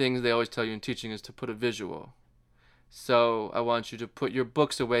one of the things they always tell you in teaching is to put a visual. So I want you to put your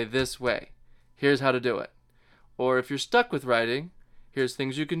books away this way. Here's how to do it. Or if you're stuck with writing, here's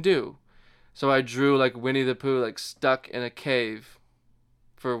things you can do. So I drew like Winnie the Pooh, like stuck in a cave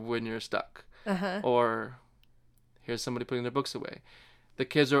for when you're stuck. Or here's somebody putting their books away. The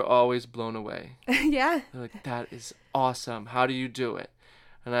kids are always blown away. Yeah. They're like, that is awesome. How do you do it?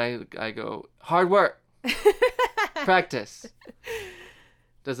 And I go, hard work. Practice.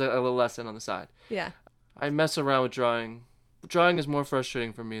 There's a little lesson on the side. Yeah. I mess around with drawing. Drawing is more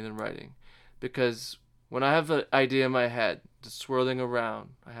frustrating for me than writing. Because when I have an idea in my head, just swirling around,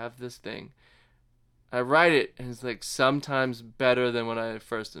 I have this thing. I write it, and it's like sometimes better than what I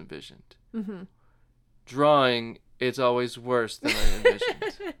first envisioned. Drawing, it's always worse than I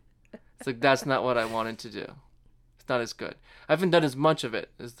envisioned. It's like, that's not what I wanted to do. It's not as good. I haven't done as much of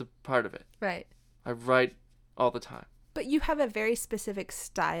it as the part of it. Right. I write all the time. But you have a very specific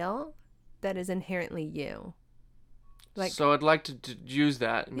style that is inherently you. So I'd like to use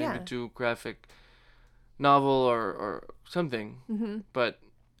that and maybe do graphic novel or something. But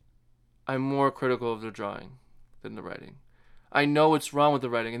I'm more critical of the drawing than the writing. I know what's wrong with the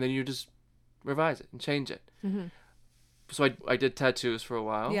writing, and then you just revise it and change it. So I did tattoos for a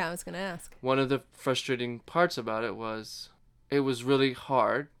while. Yeah, I was going to ask. One of the frustrating parts about it was really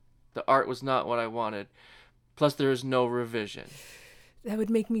hard. The art was not what I wanted. Plus, there is no revision. That would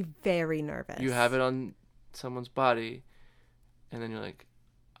make me very nervous. You have it on someone's body, and then you're like,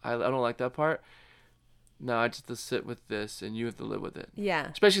 I don't like that part. No, I just have to sit with this, and you have to live with it. Yeah.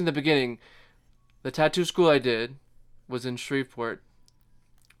 Especially in the beginning. The tattoo school I did was in Shreveport,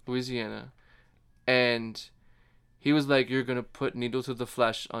 Louisiana, and he was like, you're going to put needles to the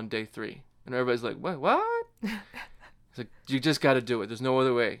flesh on day 3. And everybody's like, what? It's like, you just got to do it. There's no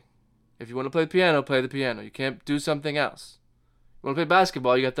other way. If you want to play the piano, play the piano. You can't do something else. You want to play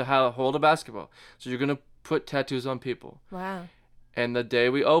basketball, you have to hold a basketball. So you're going to put tattoos on people. Wow. And the day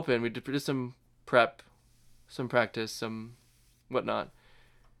we opened, we did some prep, some practice, some whatnot.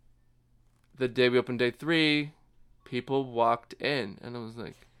 The day we opened day 3, people walked in. And I was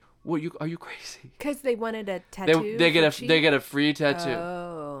like, are you crazy? Because they wanted a tattoo. They get a free tattoo.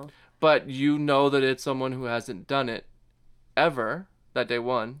 Oh. But you know that it's someone who hasn't done it ever. That day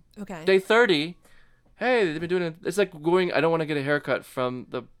 1. Okay. Day 30, hey, they've been doing it. It's like going, I don't want to get a haircut from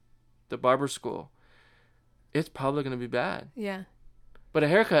the barber school. It's probably going to be bad. Yeah. But a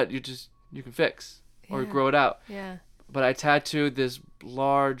haircut, you can fix or Yeah. grow it out. Yeah. But I tattooed this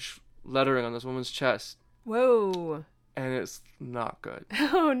large lettering on this woman's chest, Whoa. and it's not good.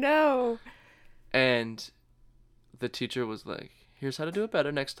 Oh, no. And the teacher was like, here's how to do it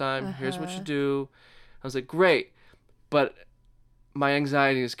better next time. Here's what you do. I was like, great. But my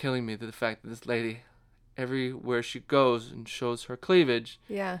anxiety is killing me to the fact that this lady, everywhere she goes and shows her cleavage,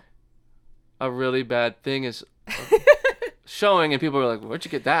 Yeah. a really bad thing is showing, and people are like, where'd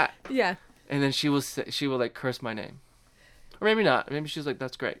you get that? Yeah. And then she will like curse my name. Or maybe not. Maybe she's like,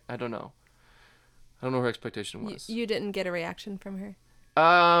 that's great. I don't know. I don't know what her expectation was. You didn't get a reaction from her?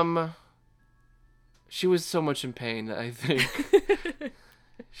 She was so much in pain that I think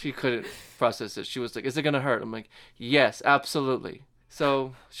she couldn't process it. She was like, is it going to hurt? I'm like, yes, absolutely.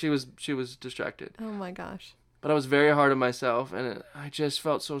 So she was distracted. Oh my gosh. But I was very hard on myself, and I just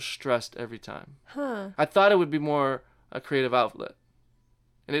felt so stressed every time. Huh. I thought it would be more a creative outlet.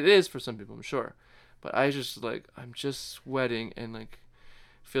 And it is for some people, I'm sure. But I just like, I'm just sweating and like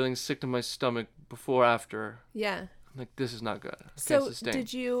feeling sick to my stomach before, after. Yeah. I'm like, this is not good. I can't So sustain.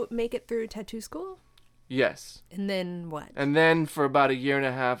 did you make it through tattoo school? Yes. And then what? And then for about a year and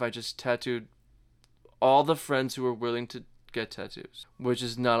a half, I just tattooed all the friends who were willing to get tattoos, which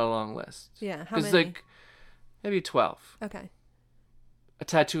is not a long list. Yeah. How Because many? like maybe 12. Okay. A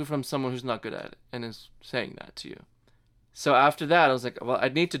tattoo from someone who's not good at it and is saying that to you. So after that, I was like, well, I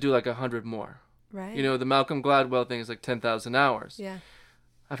need to do like 100 more. Right. You know, the Malcolm Gladwell thing is like 10,000 hours. Yeah.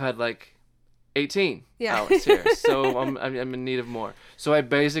 I've had like 18 Yeah. hours here, so I'm in need of more. So I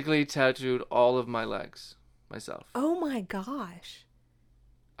basically tattooed all of my legs myself. Oh my gosh.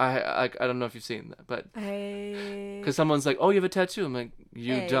 I don't know if you've seen that, but I. because someone's like, "Oh, you have a tattoo," I'm like,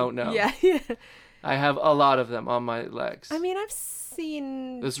 "You Hey. don't know." Yeah. Yeah. I have a lot of them on my legs. I mean, I've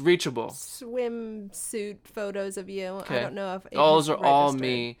seen It's reachable. swimsuit photos of you. Okay. I don't know if Those it's are all registered.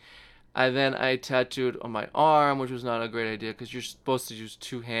 me. And then I tattooed on my arm, which was not a great idea because you're supposed to use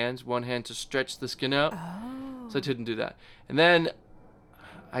two hands, one hand to stretch the skin out. Oh. So I didn't do that. And then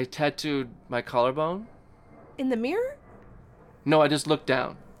I tattooed my collarbone. In the mirror? No, I just looked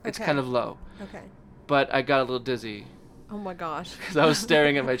down. It's Okay. kind of low. Okay. But I got a little dizzy Oh my gosh. because I was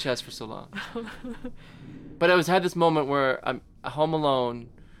staring at my chest for so long. But I had this moment where I'm home alone,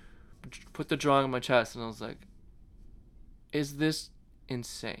 put the drawing on my chest, and I was like, is this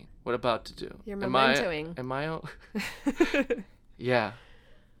insane? What about to do? You're Am mementoing. Am I? Yeah,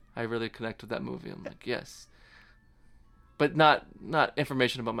 I really connect with that movie. I'm like, yes, but not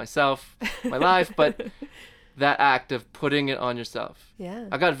information about myself, my life, but that act of putting it on yourself. Yeah.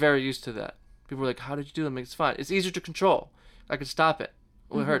 I got very used to that. People were like, how did you do that? I'm like, it's fine. It's easier to control. I can stop it.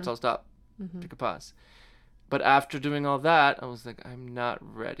 Oh, it hurts. I'll stop. Take a pause. But after doing all that, I was like, I'm not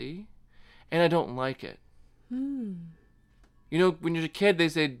ready, and I don't like it. You know, when you're a kid, they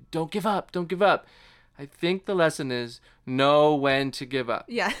say, don't give up, don't give up. I think the lesson is know when to give up.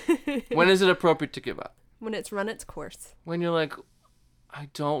 Yeah. When is it appropriate to give up? When it's run its course. When you're like, I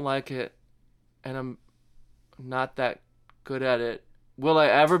don't like it, and I'm not that good at it. Will I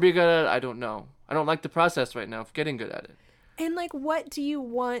ever be good at it? I don't know. I don't like the process right now of getting good at it. And like, what do you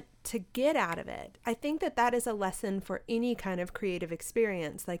want to get out of it? I think that is a lesson for any kind of creative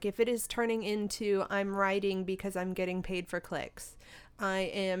experience. Like if it is turning into, I'm writing because I'm getting paid for clicks. I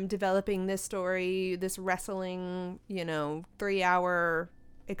am developing this story, this wrestling, 3-hour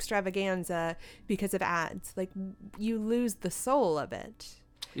extravaganza because of ads. Like you lose the soul of it.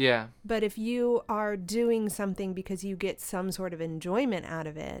 Yeah. But if you are doing something because you get some sort of enjoyment out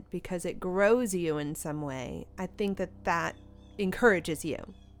of it, because it grows you in some way, I think that encourages you.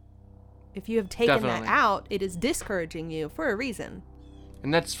 If you have taken Definitely. that out, it is discouraging you for a reason.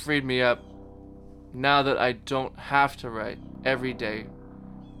 And that's freed me up now that I don't have to write every day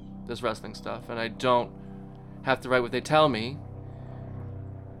this wrestling stuff, and I don't have to write what they tell me.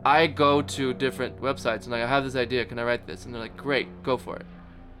 I go to different websites and I have this idea, can I write this? And they're like, great, go for it.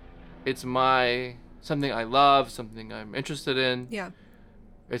 It's something I love, something I'm interested in. Yeah.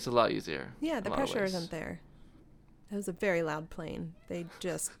 It's a lot easier. Yeah, the in a lot of pressure ways. isn't there. That was a very loud plane. They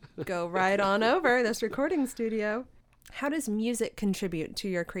just go right on over this recording studio. How does music contribute to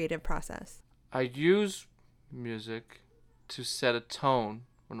your creative process? I use music to set a tone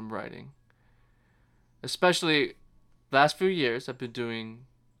when I'm writing. Especially last few years, I've been doing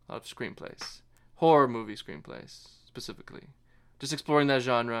a lot of screenplays. Horror movie screenplays, specifically. Just exploring that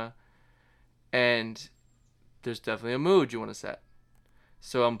genre. And there's definitely a mood you want to set.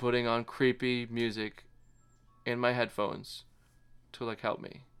 So I'm putting on creepy music in my headphones to like help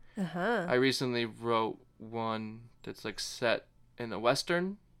me. Uh-huh. I recently wrote one that's like set in a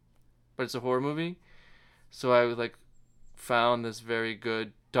Western, but it's a horror movie. So I was like found this very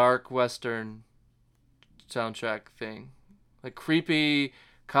good dark Western soundtrack thing. Like creepy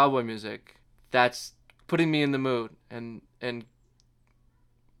cowboy music. That's putting me in the mood. And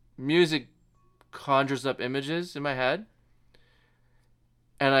music conjures up images in my head.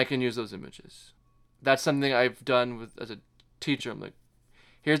 And I can use those images. That's something I've done as a teacher. I'm like,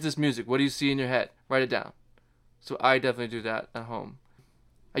 here's this music. What do you see in your head? Write it down. So I definitely do that at home.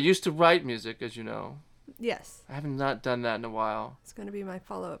 I used to write music, as you know. Yes. I have not done that in a while. It's going to be my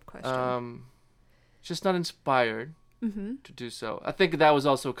follow-up question. Just not inspired to do so. I think that was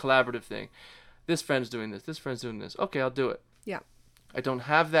also a collaborative thing. This friend's doing this. This friend's doing this. Okay, I'll do it. Yeah. I don't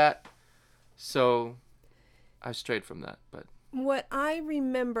have that, so I strayed from that. But what I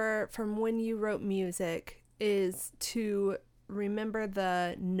remember from when you wrote music is to remember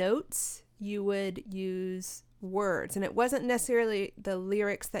the notes you would use words. And it wasn't necessarily the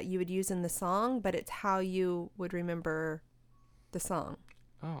lyrics that you would use in the song, but it's how you would remember the song.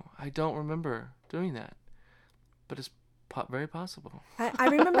 Oh, I don't remember doing that. But it's very possible. I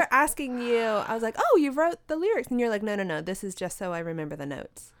remember asking you, I was like, oh, you wrote the lyrics. And you're like, no, this is just so I remember the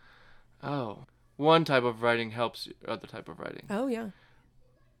notes. Oh, one type of writing helps other type of writing. Oh, yeah.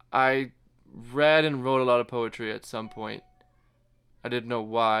 I read and wrote a lot of poetry at some point. I didn't know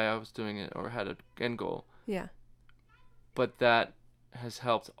why I was doing it or had an end goal. Yeah. But that has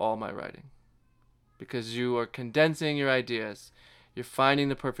helped all my writing. Because you are condensing your ideas. You're finding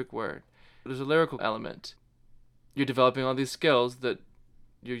the perfect word. There's a lyrical element. You're developing all these skills that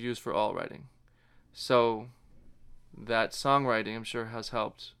you use for all writing. So that songwriting, I'm sure, has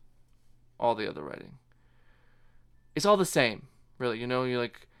helped all the other writing. It's all the same, really. You know, you're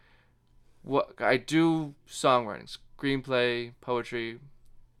like, what I do songwriting, screenplay, poetry,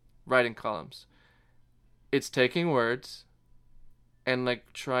 writing columns. It's taking words and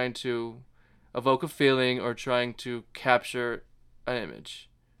like trying to evoke a feeling or trying to capture an image.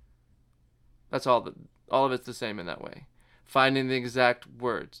 That's all. All of it's the same in that way. Finding the exact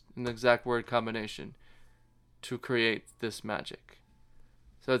words and the exact word combination to create this magic.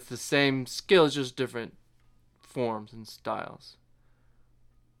 So it's the same skills, just different forms and styles.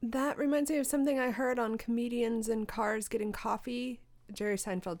 That reminds me of something I heard on Comedians in Cars Getting Coffee. Jerry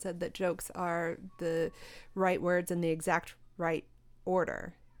Seinfeld said that jokes are the right words in the exact right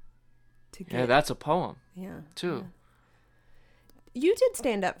order. Yeah, that's a poem. Yeah. Too. Yeah. You did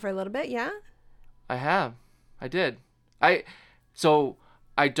stand up for a little bit, yeah? I have. I did. So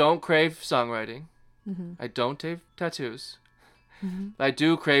I don't crave songwriting. Mm-hmm. I don't crave tattoos. Mm-hmm. But I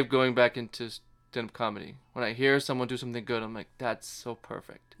do crave going back into stand-up comedy. When I hear someone do something good, I'm like, that's so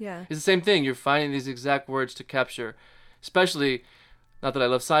perfect. Yeah. It's the same thing. You're finding these exact words to capture. Especially, not that I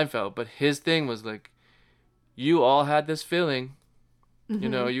love Seinfeld, but his thing was like, you all had this feeling. Mm-hmm. You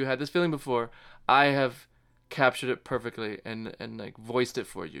know, you had this feeling before. I have captured it perfectly and like voiced it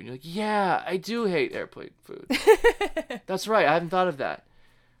for you. And you're like, yeah, I do hate airplane food. That's right. I haven't thought of that.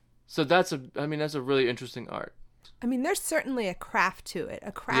 So that's a really interesting art. I mean, there's certainly a craft to it,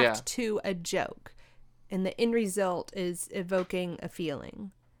 a craft to a joke. And the end result is evoking a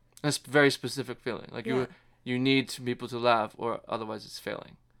feeling. A very specific feeling. Like you need people to laugh or otherwise it's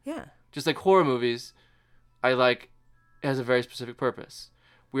failing. Yeah. Just like horror movies, it has a very specific purpose.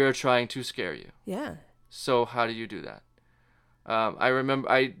 We are trying to scare you. Yeah. So how do you do that? I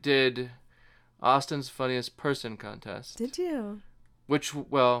remember I did Austin's Funniest Person contest. Did you? Which,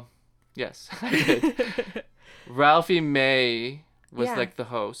 well, yes, I did. Ralphie May was like the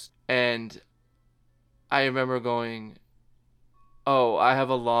host. And I remember going, oh, I have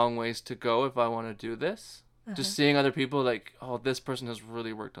a long ways to go if I want to do this. Uh-huh. Just seeing other people like, oh, this person has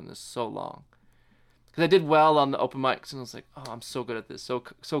really worked on this so long. Because I did well on the open mics. And I was like, oh, I'm so good at this.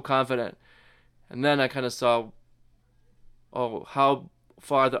 So confident. And then I kind of saw, oh, how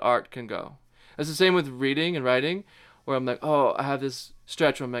far the art can go. It's the same with reading and writing, where I'm like, oh, I have this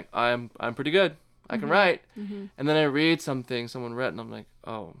stretch where I'm like, I'm pretty good. I can write. Mm-hmm. And then I read something someone read, and I'm like,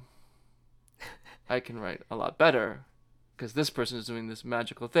 oh, I can write a lot better because this person is doing this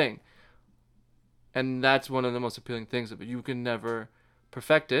magical thing. And that's one of the most appealing things of it. You can never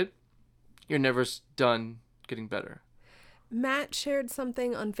perfect it. You're never done getting better. Matt shared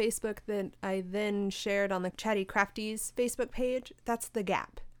something on Facebook that I then shared on the Chatty Crafties Facebook page. That's the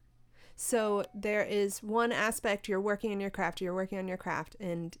gap. So there is one aspect, you're working on your craft,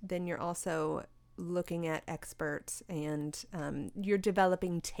 and then you're also looking at experts and you're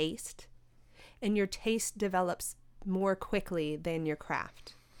developing taste. And your taste develops more quickly than your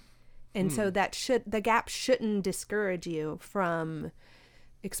craft. And so the gap shouldn't discourage you from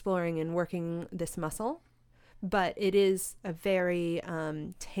exploring and working this muscle. But it is a very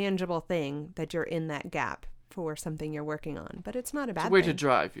tangible thing that you're in that gap for something you're working on, but it's not a It's bad a way thing. to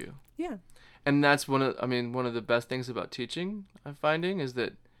drive you. Yeah. And that's one of the best things about teaching, I'm finding, is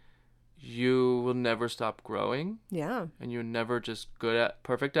that you will never stop growing, Yeah. and you're never just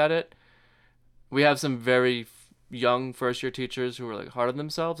perfect at it. We have some very young first year teachers who are like hard on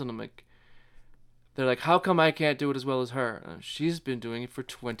themselves, and they're like, how come I can't do it as well as her? She's been doing it for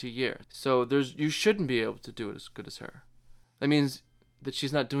 20 years. So you shouldn't be able to do it as good as her. That means that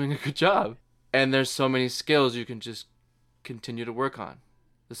she's not doing a good job. And there's so many skills you can just continue to work on.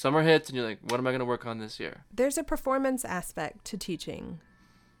 The summer hits and you're like, what am I going to work on this year? There's a performance aspect to teaching.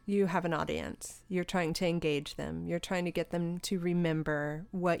 You have an audience. You're trying to engage them. You're trying to get them to remember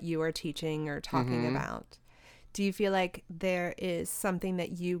what you are teaching or talking about. Do you feel like there is something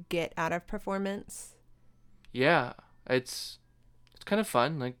that you get out of performance? Yeah, it's kind of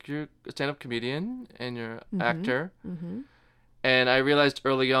fun. Like, you're a stand-up comedian and you're an actor. Mm-hmm. And I realized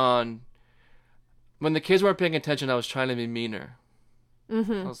early on, when the kids weren't paying attention, I was trying to be meaner.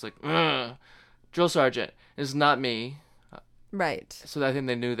 I was like, ugh, drill sergeant, it's not me. Right. So I think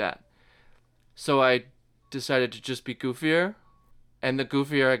they knew that. So I decided to just be goofier. And the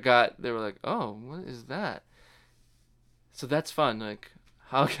goofier I got, they were like, oh, what is that? So that's fun. Like,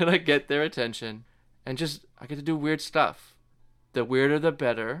 how can I get their attention? And I get to do weird stuff. The weirder, the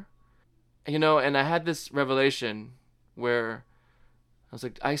better. And I had this revelation where I was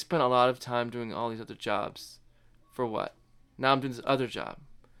like, I spent a lot of time doing all these other jobs. For what? Now I'm doing this other job.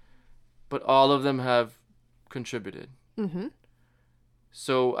 But all of them have contributed. Mm-hmm.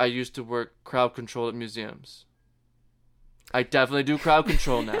 So I used to work crowd control at museums. I definitely do crowd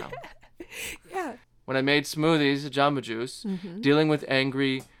control now. Yeah. When I made smoothies at Jamba Juice, dealing with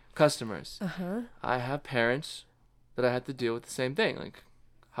angry customers, I have parents that I had to deal with the same thing. Like,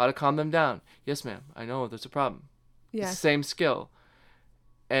 how to calm them down. Yes, ma'am, I know there's a problem. Yeah. It's the same skill.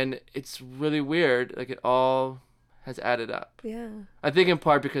 And it's really weird. Like, it all has added up. Yeah. I think in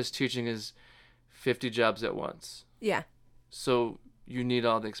part because teaching is 50 jobs at once. Yeah. So you need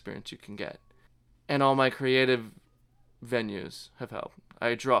all the experience you can get. And all my creative venues have helped.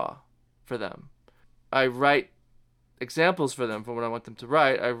 I draw for them. I write examples for them for what I want them to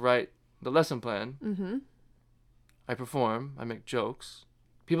write. I write the lesson plan. Mm-hmm. I perform. I make jokes.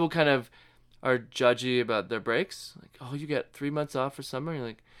 People kind of are judgy about their breaks. Like, oh, you get 3 months off for summer? You're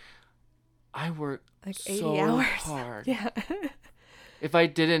like, I work like 80 so hours. hard. Yeah. If I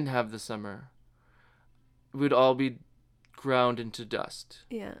didn't have the summer, we'd all be ground into dust.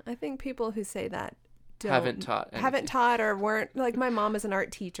 Yeah. I think people who say that Haven't taught or weren't, like, my mom is an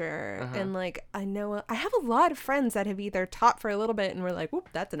art teacher, and like I have a lot of friends that have either taught for a little bit and were like, whoop,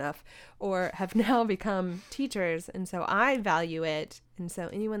 that's enough, or have now become teachers, and so I value it, and so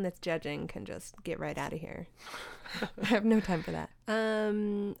anyone that's judging can just get right out of here. I have no time for that.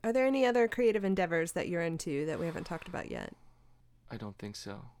 Are there any other creative endeavors that you're into that we haven't talked about yet? I don't think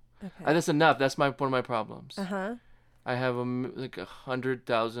so. Okay. That's enough. That's one of my problems. Uh-huh. I have like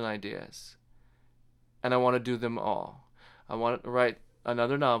 100,000 ideas, and I want to do them all. I want to write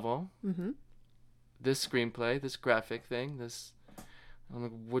another novel, this screenplay, this graphic thing, this. I'm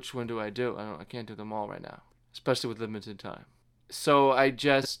like, which one do I do? I can't do them all right now, especially with limited time. So I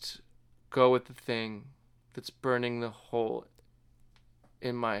just go with the thing that's burning the hole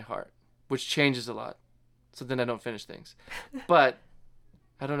in my heart, which changes a lot. So then I don't finish things. But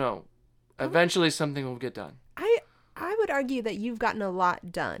I don't know. Eventually something will get done. I would argue that you've gotten a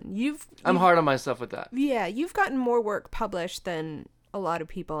lot done. I'm hard on myself with that. Yeah, you've gotten more work published than a lot of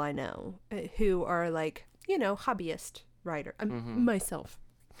people I know who are like, hobbyist writer. Myself,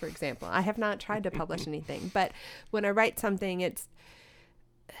 for example. I have not tried to publish anything, but when I write something,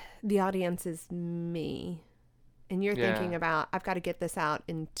 the audience is me. And you're thinking about, I've got to get this out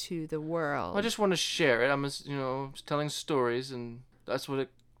into the world. I just want to share it. I'm just, telling stories, and that's what it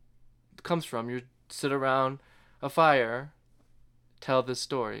comes from. You sit around a fire, tell this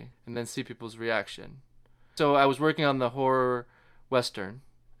story, and then see people's reaction. So I was working on the horror Western,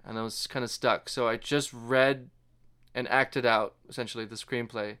 and I was kind of stuck. So I just read and acted out, essentially, the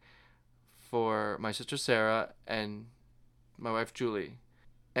screenplay for my sister Sarah and my wife Julie.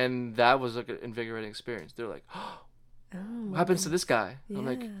 And that was like an invigorating experience. They're like, oh, what happens to this guy? Yeah. I'm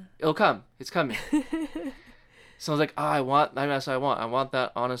like, it'll come. It's coming. So I was like, I want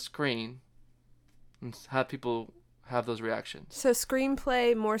that on a screen and have people have those reactions. So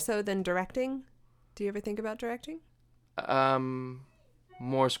screenplay more so than directing? Do you ever think about directing?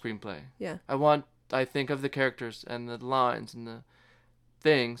 More screenplay. Yeah. I think of the characters and the lines and the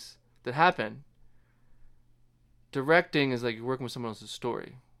things that happen. Directing is like you're working with someone else's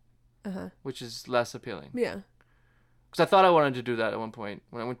story, which is less appealing. Yeah. Because I thought I wanted to do that at one point.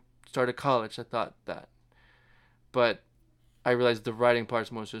 When I started college, I thought that. but I realized the writing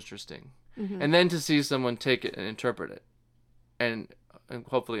part's most interesting. Mm-hmm. And then to see someone take it and interpret it and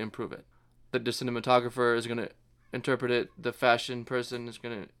hopefully improve it. The cinematographer is going to interpret it. The fashion person is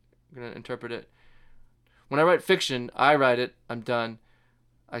going to interpret it. When I write fiction, I write it. I'm done.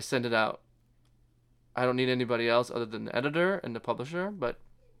 I send it out. I don't need anybody else other than the editor and the publisher. But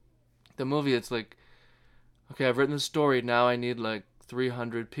the movie, it's like, okay, I've written the story. Now I need like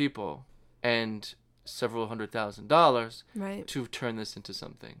 300 people and several $100,000 Right. to turn this into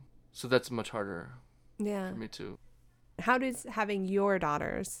something. So that's much harder Yeah. for me too. How does having your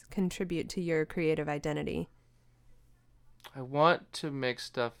daughters contribute to your creative identity? I want to make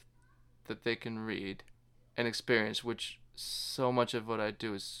stuff that they can read and experience, which so much of what I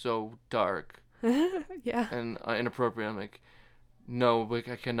do is so dark Yeah. and inappropriate. I'm like, no,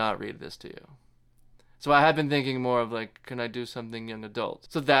 I cannot read this to you. So I have been thinking more of like, can I do something young adult?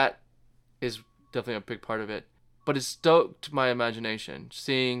 So that is definitely a big part of it. But it stoked my imagination,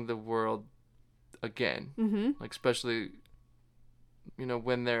 seeing the world again. Mm-hmm. Like especially,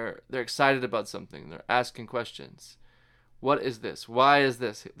 when they're excited about something, they're asking questions. What is this? Why is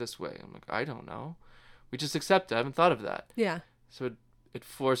this way? I'm like, I don't know. We just accept it. I haven't thought of that. Yeah. So it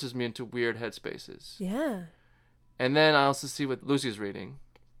forces me into weird headspaces. Yeah. And then I also see what Lucy's reading.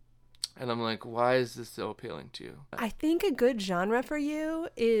 And I'm like, why is this so appealing to you? I think a good genre for you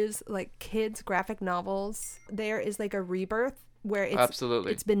is like kids' graphic novels. There is like a rebirth where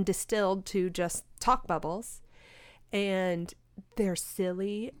Absolutely. it's been distilled to just talk bubbles. And they're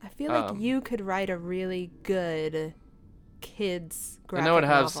silly. I feel like you could write a really good kids graphic And I would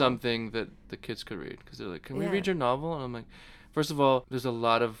have novel. something that the kids could read. Because they're like, can we Yeah. read your novel? And I'm like, first of all, there's a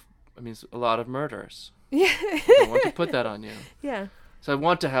lot of murders. Yeah. I don't want to put that on you. Yeah. So I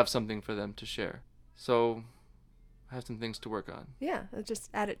want to have something for them to share. So I have some things to work on. Yeah. Just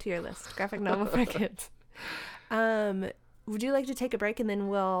add it to your list. Graphic novel for kids. Would you like to take a break and then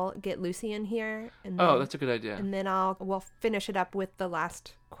we'll get Lucy in here? And then, That's a good idea. And then we'll finish it up with the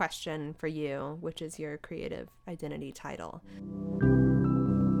last question for you, which is your creative identity title.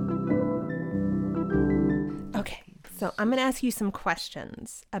 Okay, so I'm going to ask you some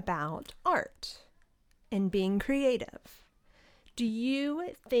questions about art and being creative. Do you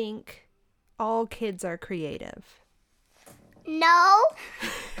think all kids are creative? No.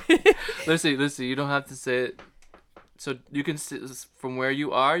 Lucy, you don't have to say it. So you can say, from where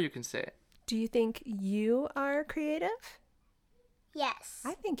you are, you can say it. Do you think you are creative? Yes.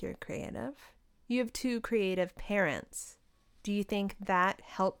 I think you're creative. You have two creative parents. Do you think that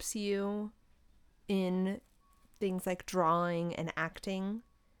helps you in things like drawing and acting?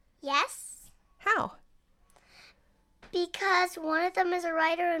 Yes. How? Because one of them is a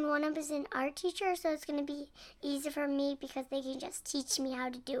writer and one of them is an art teacher, so it's going to be easy for me because they can just teach me how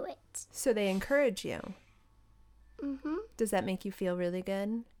to do it. So they encourage you. Mm-hmm. Does that make you feel really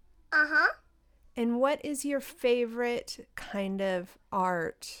good? Uh-huh. And what is your favorite kind of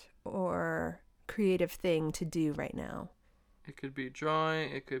art or creative thing to do right now? It could be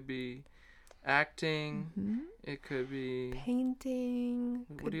drawing. It could be acting. Mm-hmm. It could be... Painting.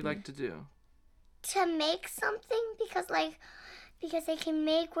 What do you like to do? To make something because I can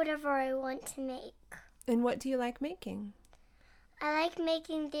make whatever I want to make. And what do you like making? I like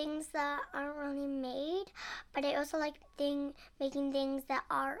making things that aren't really made, but I also like making things that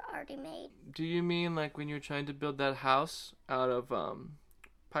are already made. Do you mean like when you're trying to build that house out of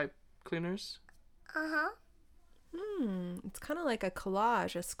pipe cleaners? Uh-huh. It's kind of like a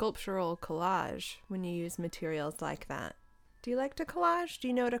collage, a sculptural collage when you use materials like that. Do you like to collage? Do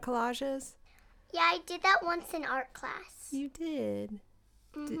you know what a collage is? Yeah, I did that once in art class. You did.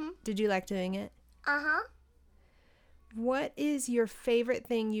 Mm-hmm. Did you like doing it? Uh-huh. What is your favorite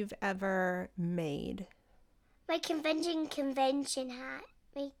thing you've ever made? My convention hat.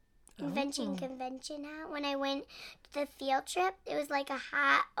 My convention hat. When I went to the field trip, it was like a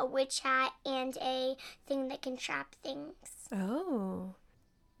hat, a witch hat, and a thing that can trap things. Oh.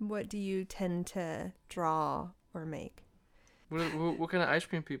 What do you tend to draw or make? What kind of ice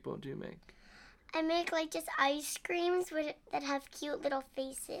cream people do you make? I make like just ice creams that have cute little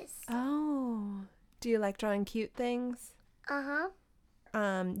faces. Oh. Do you like drawing cute things? Uh-huh.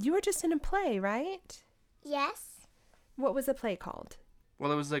 You were just in a play, right? Yes. What was the play called?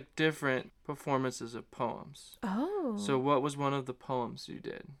 Well, it was like different performances of poems. Oh. So what was one of the poems you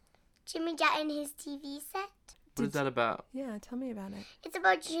did? Jimmy Jet and his TV set. What is that about? Yeah, tell me about it. It's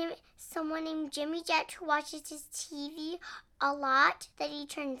about someone named Jimmy Jet who watches his TV a lot that he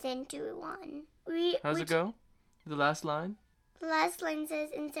turns into one. How's it go? The last line? The last line says,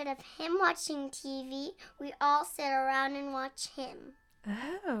 instead of him watching TV, we all sit around and watch him.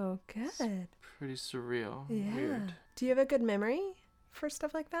 Oh, good. pretty surreal. Yeah. Weird. Do you have a good memory for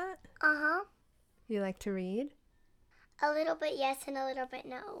stuff like that? Uh-huh. You like to read? A little bit yes and a little bit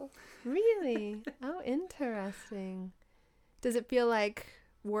no. Really? Oh, interesting. Does it feel like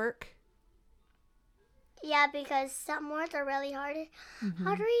work? Yeah, because some words are really hard to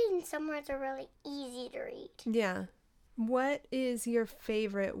read and some words are really easy to read. Yeah. What is your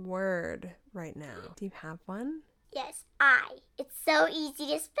favorite word right now? Do you have one? Yes, I. It's so easy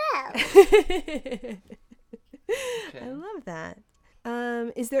to spell. I love that.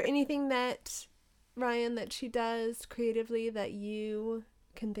 Is there anything that, Ryan, that she does creatively that you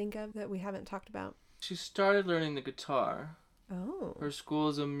can think of that we haven't talked about? She started learning the guitar. Oh. Her school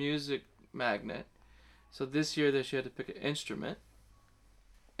is a music magnet. So this year that she had to pick an instrument.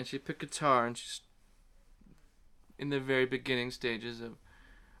 And she picked guitar, and she's in the very beginning stages of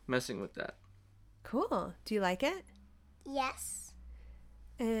messing with that. Cool. Do you like it? Yes.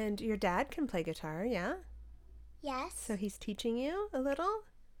 And your dad can play guitar, yeah? Yes. So he's teaching you a little?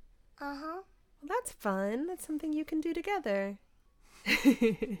 Uh-huh. Well, that's fun. That's something you can do together.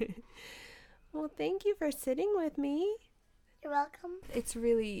 Well, thank you for sitting with me. You're welcome. It's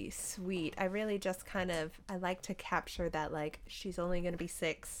really sweet. I really just I like to capture that, like, she's only going to be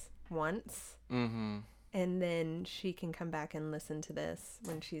 6 once. Mm-hmm. And then she can come back and listen to this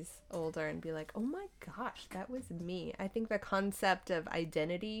when she's older and be like, oh my gosh, that was me. I think the concept of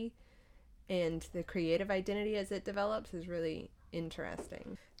identity and the creative identity as it develops is really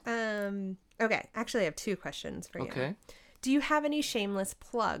interesting. Okay, actually I have 2 questions for you. Okay. Do you have any shameless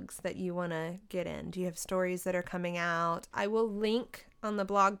plugs that you want to get in? Do you have stories that are coming out? I will link on the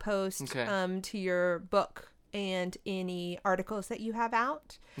blog post to your book and any articles that you have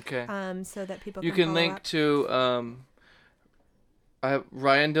out. Okay. So that people you can can link up. to I have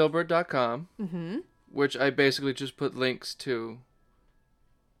RyanDilbert.com, which I basically just put links to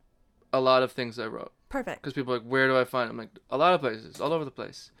a lot of things I wrote. Perfect. Because people are like, where do I find them? I'm like, a lot of places, all over the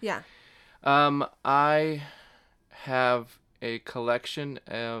place. Yeah. I have a collection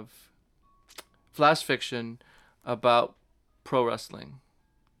of flash fiction about pro wrestling.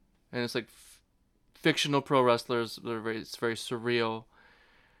 And it's like fictional pro wrestlers. It's very surreal.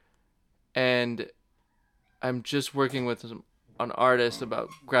 And I'm just working with an artist about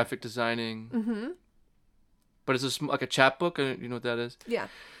graphic designing. Mm-hmm. But it's like a chapbook. You know what that is? Yeah.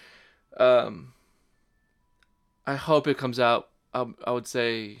 I hope it comes out, I would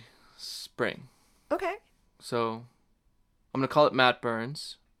say, spring. Okay. So I'm going to call it Matt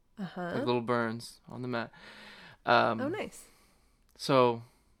Burns. Uh-huh. Like little burns on the mat. Oh, nice. So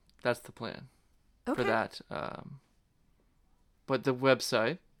that's the plan Okay. for that. But the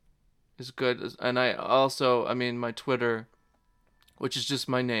website is good. And I also, my Twitter, which is just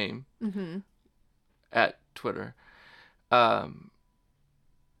my name, at Twitter. I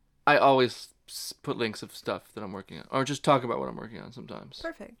always put links of stuff that I'm working on, or just talk about what I'm working on sometimes.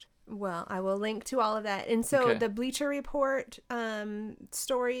 Perfect. Well, I will link to all of that. And so the Bleacher Report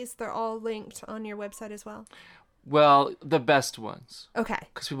stories, they're all linked on your website as well? Well, the best ones. Okay.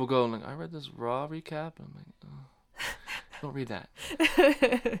 Because people go and like, I read this Raw recap. And I'm like, oh, don't read that.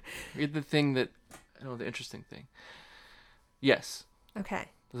 Read the thing that, the interesting thing. Yes. Okay.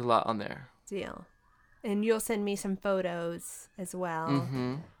 There's a lot on there. Deal. And you'll send me some photos as well.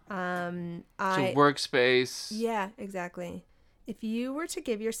 Mm-hmm. Some workspace. Yeah, exactly. If you were to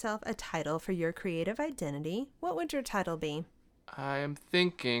give yourself a title for your creative identity, what would your title be? I am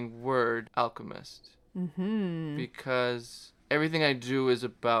thinking word alchemist. Mm-hmm. Because everything I do is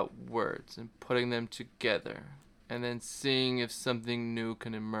about words and putting them together and then seeing if something new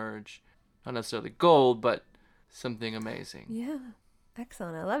can emerge. Not necessarily gold, but something amazing. Yeah.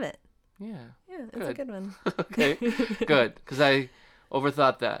 Excellent. I love it. Yeah. Yeah, that's a good one. Okay. Good. Because I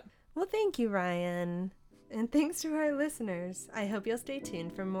overthought that. Well, thank you, Ryan. And thanks to our listeners. I hope you'll stay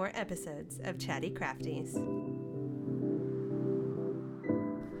tuned for more episodes of Chatty Crafties.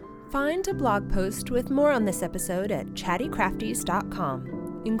 Find a blog post with more on this episode at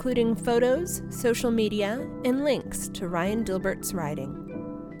chattycrafties.com, including photos, social media, and links to Ryan Dilbert's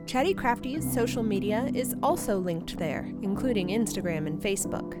writing. Chatty Crafties' social media is also linked there, including Instagram and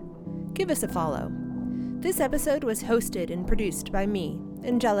Facebook. Give us a follow. This episode was hosted and produced by me,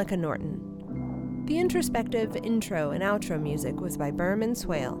 Angelica Norton. The introspective intro and outro music was by Berman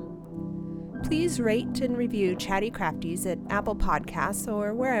Swale. Please rate and review Chatty Crafties at Apple Podcasts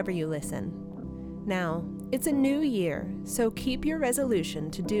or wherever you listen. Now, it's a new year, so keep your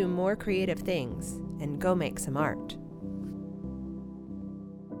resolution to do more creative things and go make some art.